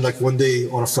 Imagine like one day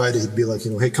on a Friday he'd be like,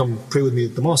 you know, hey, come pray with me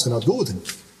at the mosque, and I'd go with him.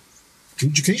 Can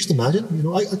you just imagine? You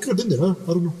know, I could have been there, huh? I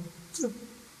don't know.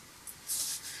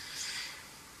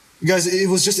 Guys, it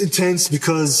was just intense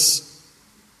because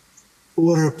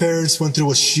what her parents went through,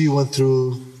 what she went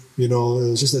through, you know, it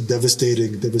was just a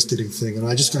devastating thing. And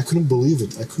I couldn't believe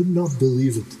it. I could not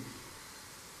believe it.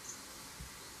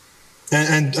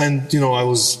 And you know, I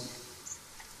was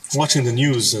watching the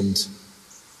news and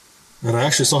I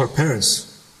actually saw her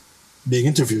parents being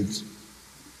interviewed.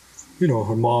 You know,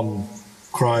 her mom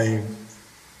crying.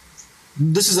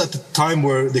 This is at the time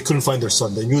where they couldn't find their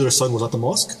son. They knew their son was at the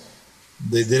mosque.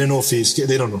 They didn't know if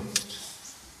they don't know.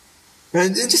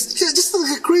 And it just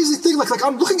like a crazy thing. Like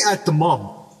I'm looking at the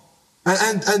mom.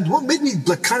 And what made me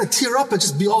like kind of tear up and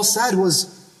just be all sad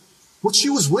was what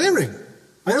she was wearing.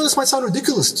 I know this might sound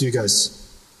ridiculous to you guys,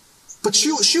 but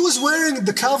she was wearing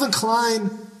the Calvin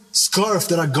Klein scarf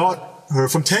that I got her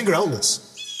from Tanger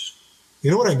Outlets.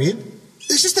 You know what I mean?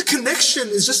 It's just the connection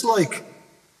is just like,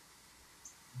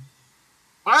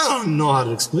 I don't know how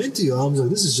to explain to you. I'm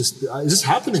like, is this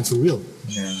happening for real?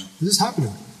 Yeah. This is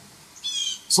happening.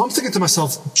 So I'm thinking to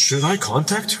myself, should I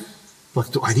contact her? Like,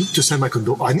 do I need to send my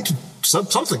condolence? I need to send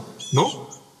something. No?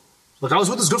 Like, I was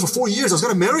with this girl for 4 years. I was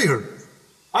going to marry her.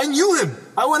 I knew him.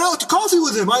 I went out to coffee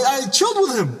with him. I chilled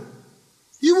with him.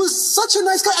 He was such a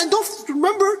nice guy. And don't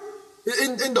remember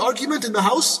in the argument in the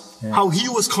house, how he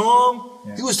was calm.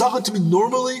 Yeah. He was talking to me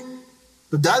normally.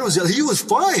 The dad was, he was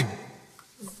fine.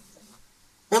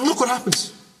 And look what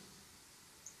happens.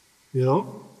 You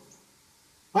know?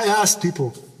 I asked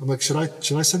people, I'm like, should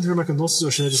I send her my condolences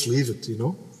or should I just leave it, you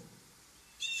know?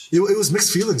 It was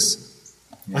mixed feelings.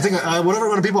 Yeah. I think whatever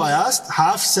amount of people I asked,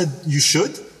 half said you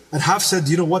should, and half said,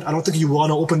 you know what, I don't think you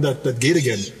want to open that gate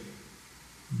again.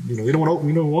 You know, you don't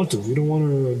want to. You don't want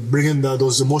to bring in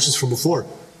those emotions from before.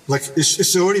 Like,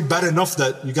 it's already bad enough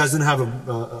that you guys didn't have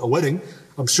a wedding.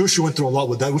 I'm sure she went through a lot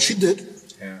with that, which she did.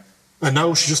 Yeah. And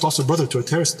now she just lost her brother to a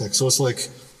terrorist attack. So it's like,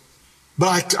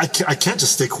 but I can't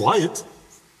just stay quiet.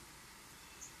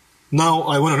 Now,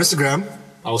 I went on Instagram.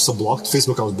 I was blocked.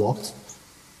 Facebook, I was blocked.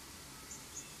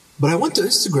 But I went to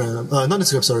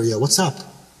WhatsApp.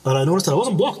 And I noticed that I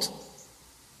wasn't blocked.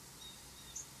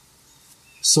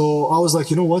 So I was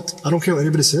like, you know what? I don't care what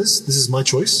anybody says. This is my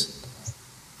choice.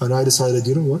 And I decided,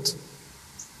 you know what?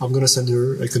 I'm going to send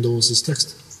her a condolences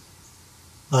text.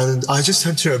 And I just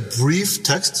sent her a brief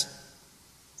text.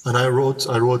 And I wrote,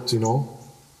 you know,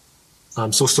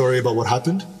 I'm so sorry about what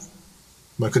happened.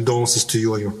 My condolences to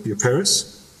you and your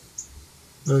parents.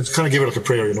 And kind of gave her like a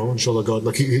prayer, you know, inshallah God,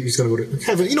 like he's going to go to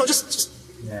heaven, you know, just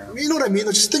you know what I mean?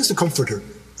 Like just things to comfort her,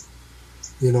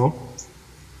 you know.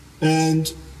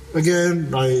 And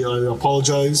again, I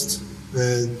apologized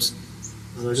and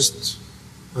I just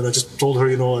told her,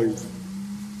 you know,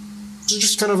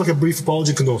 just kind of like a brief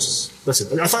apology, condolences. That's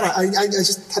it. I thought I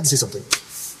just had to say something.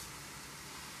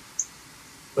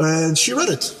 And she read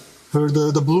it.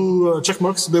 The blue check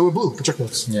marks, they were blue, the check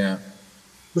marks. Yeah.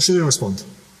 But she didn't respond.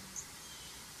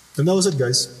 And that was it,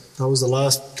 guys. That was the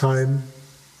last time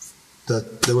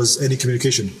that there was any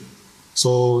communication.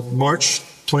 So March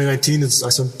 2019, I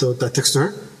sent that text to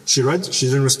her. She read, she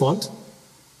didn't respond.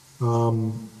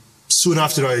 Soon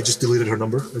after, I just deleted her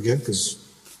number again because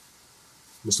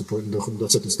what's the point?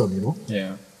 That's it. It's done, you know.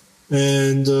 Yeah.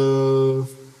 And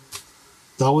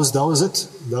that was it.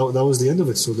 That was the end of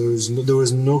it. So there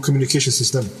was no communication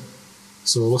since then.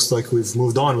 So it looks like we've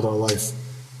moved on with our life.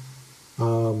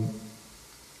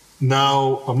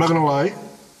 Now, I'm not gonna lie.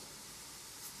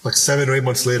 Like 7 or 8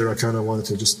 months later, I kind of wanted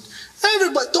to just,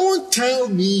 everybody, don't tell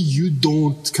me you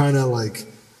don't kind of like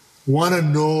want to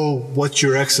know what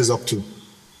your ex is up to.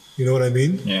 You know what I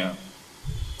mean? Yeah.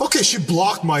 Okay, she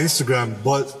blocked my Instagram,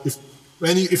 but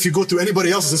if you go through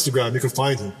anybody else's Instagram, you can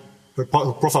find her. Her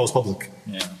profile was public.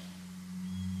 Yeah.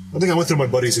 I think I went through my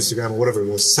buddy's Instagram or whatever it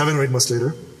was, 7 or 8 months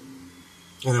later,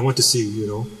 and I went to see, you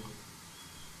know,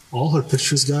 all her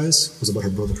pictures, guys, was about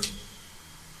her brother.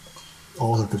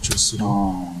 All her pictures, you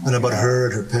know, and about her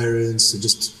and her parents, and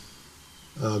just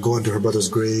going to her brother's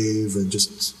grave, and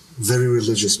just very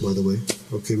religious, by the way.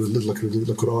 Okay, like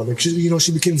Quran. Like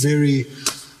she became very,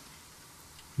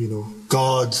 you know,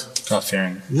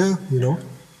 God-fearing. Yeah, you know,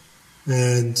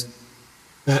 and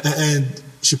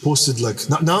she posted like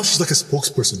now she's like a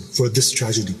spokesperson for this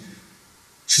tragedy.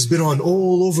 She's been on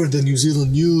all over the New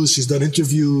Zealand news. She's done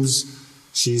interviews.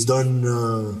 She's done.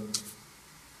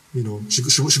 You know, she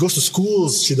goes to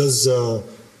schools. She does.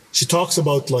 She talks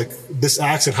about like this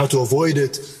acts and how to avoid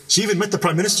it. She even met the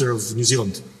Prime Minister of New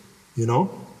Zealand. You know,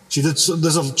 she did.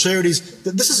 There's charities.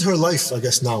 This is her life, I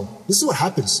guess. Now, this is what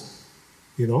happens.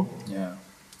 You know. Yeah.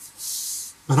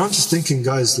 And I'm just thinking,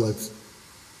 guys, like,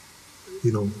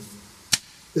 you know,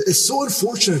 it's so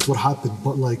unfortunate what happened,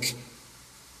 but like,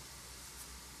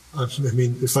 I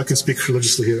mean, if I can speak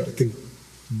religiously here, I think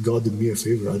God did me a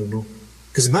favor. I don't know.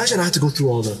 Because imagine I had to go through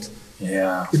all that.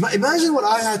 Yeah. Imagine what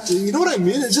I had to, you know what I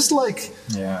mean? It's just like...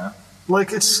 Yeah.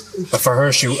 Like it's... But for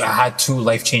her, she had 2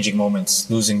 life-changing moments,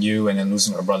 losing you and then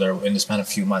losing her brother in the span of a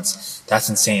few months. That's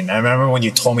insane. I remember when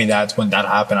you told me that, when that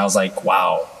happened, I was like,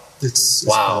 wow. It's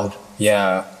wow. Bad.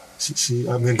 Yeah. She,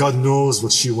 I mean, God knows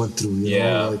what she went through, you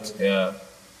know? Like, yeah.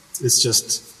 It's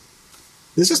just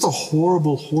a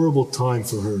horrible, horrible time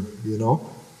for her, you know?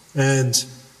 And,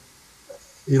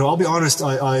 you know, I'll be honest,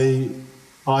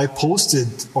 I posted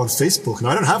on Facebook, and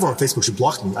I didn't have her on Facebook, she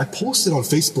blocked me. I posted on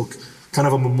Facebook kind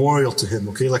of a memorial to him,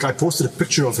 okay? Like I posted a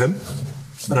picture of him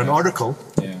and an article,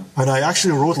 and I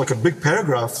actually wrote like a big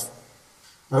paragraph.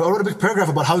 I wrote a big paragraph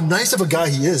about how nice of a guy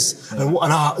he is,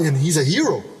 and he's a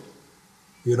hero,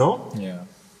 you know? Yeah.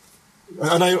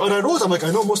 And I wrote, I'm like,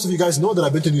 I know most of you guys know that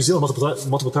I've been to New Zealand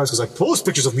multiple times because I post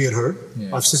pictures of me and her.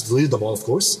 Yeah. I've since deleted them all, of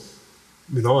course.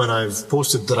 You know, and I've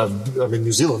posted that I'm in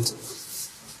New Zealand.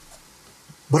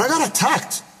 But I got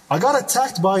attacked. I got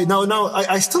attacked by... Now,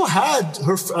 I still had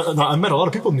her... I met a lot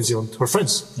of people in New Zealand, her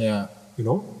friends. Yeah. You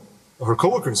know? Her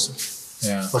coworkers.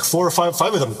 Yeah. Like 4 or 5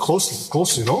 of them,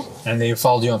 close, you know? And they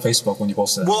followed you on Facebook when you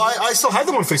posted it. Well, I still had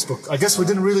them on Facebook. I guess we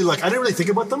didn't really I didn't really think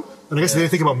about them. And I guess they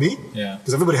didn't think about me. Yeah.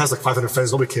 Because everybody has like 500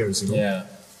 friends, nobody cares, you know? Yeah.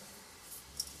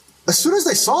 As soon as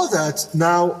they saw that,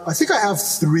 now, I think I have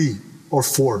 3 or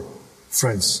 4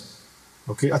 friends,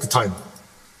 okay, at the time.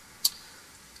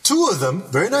 2 of them,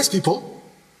 very nice people,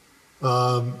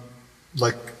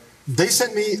 like, they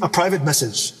sent me a private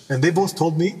message, and they both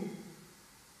told me,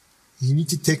 you need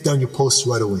to take down your posts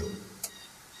right away.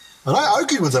 And I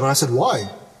argued with them, and I said, why?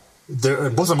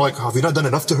 Both of them are like, have you not done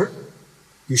enough to her?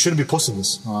 You shouldn't be posting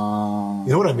this. You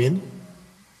know what I mean?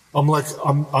 I'm like,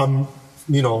 I'm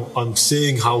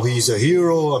saying how he's a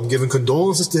hero, I'm giving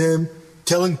condolences to him,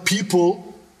 telling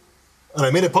people, and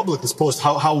I made it public, this post,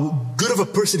 how good of a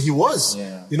person he was.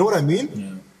 Yeah. You know what I mean?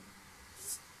 Yeah.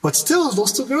 But still,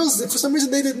 those 2 girls, for some reason,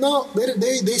 they did not.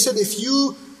 They said, if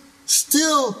you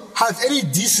still have any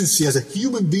decency as a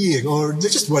human being, or they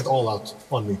just went all out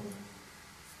on me,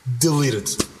 delete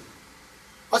it.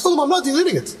 I told them, I'm not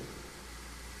deleting it.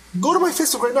 Go to my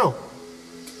Facebook right now.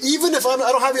 Even if I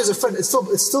don't have you as a friend, it's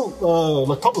still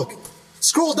like public.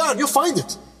 Scroll down, you'll find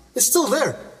it. It's still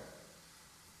there.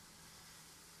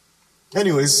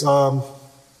 Anyways,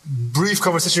 brief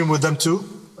conversation with them too.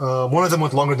 One of them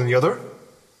went longer than the other.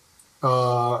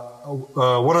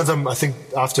 One of them, I think,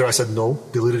 after I said no,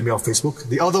 deleted me off Facebook.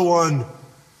 The other one,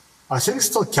 I think,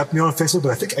 still kept me on Facebook,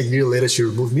 but I think a year later she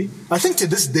removed me. I think to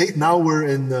this date, now we're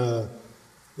in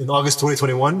August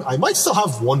 2021, I might still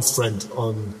have one friend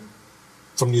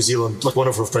from New Zealand, like one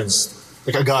of her friends,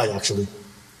 like a guy actually.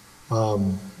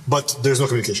 But there's no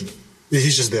communication.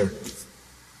 He's just there,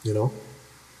 you know.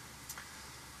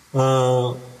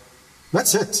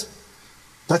 That's it.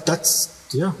 That's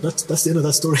the end of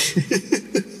that story.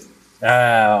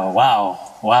 Wow.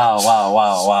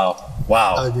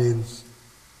 I mean,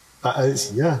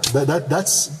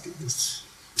 that's.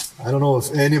 I don't know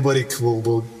if anybody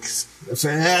will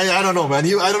I don't know, man.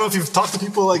 I don't know if you've talked to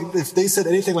people like if they said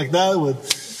anything like that.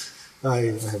 I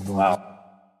have no idea.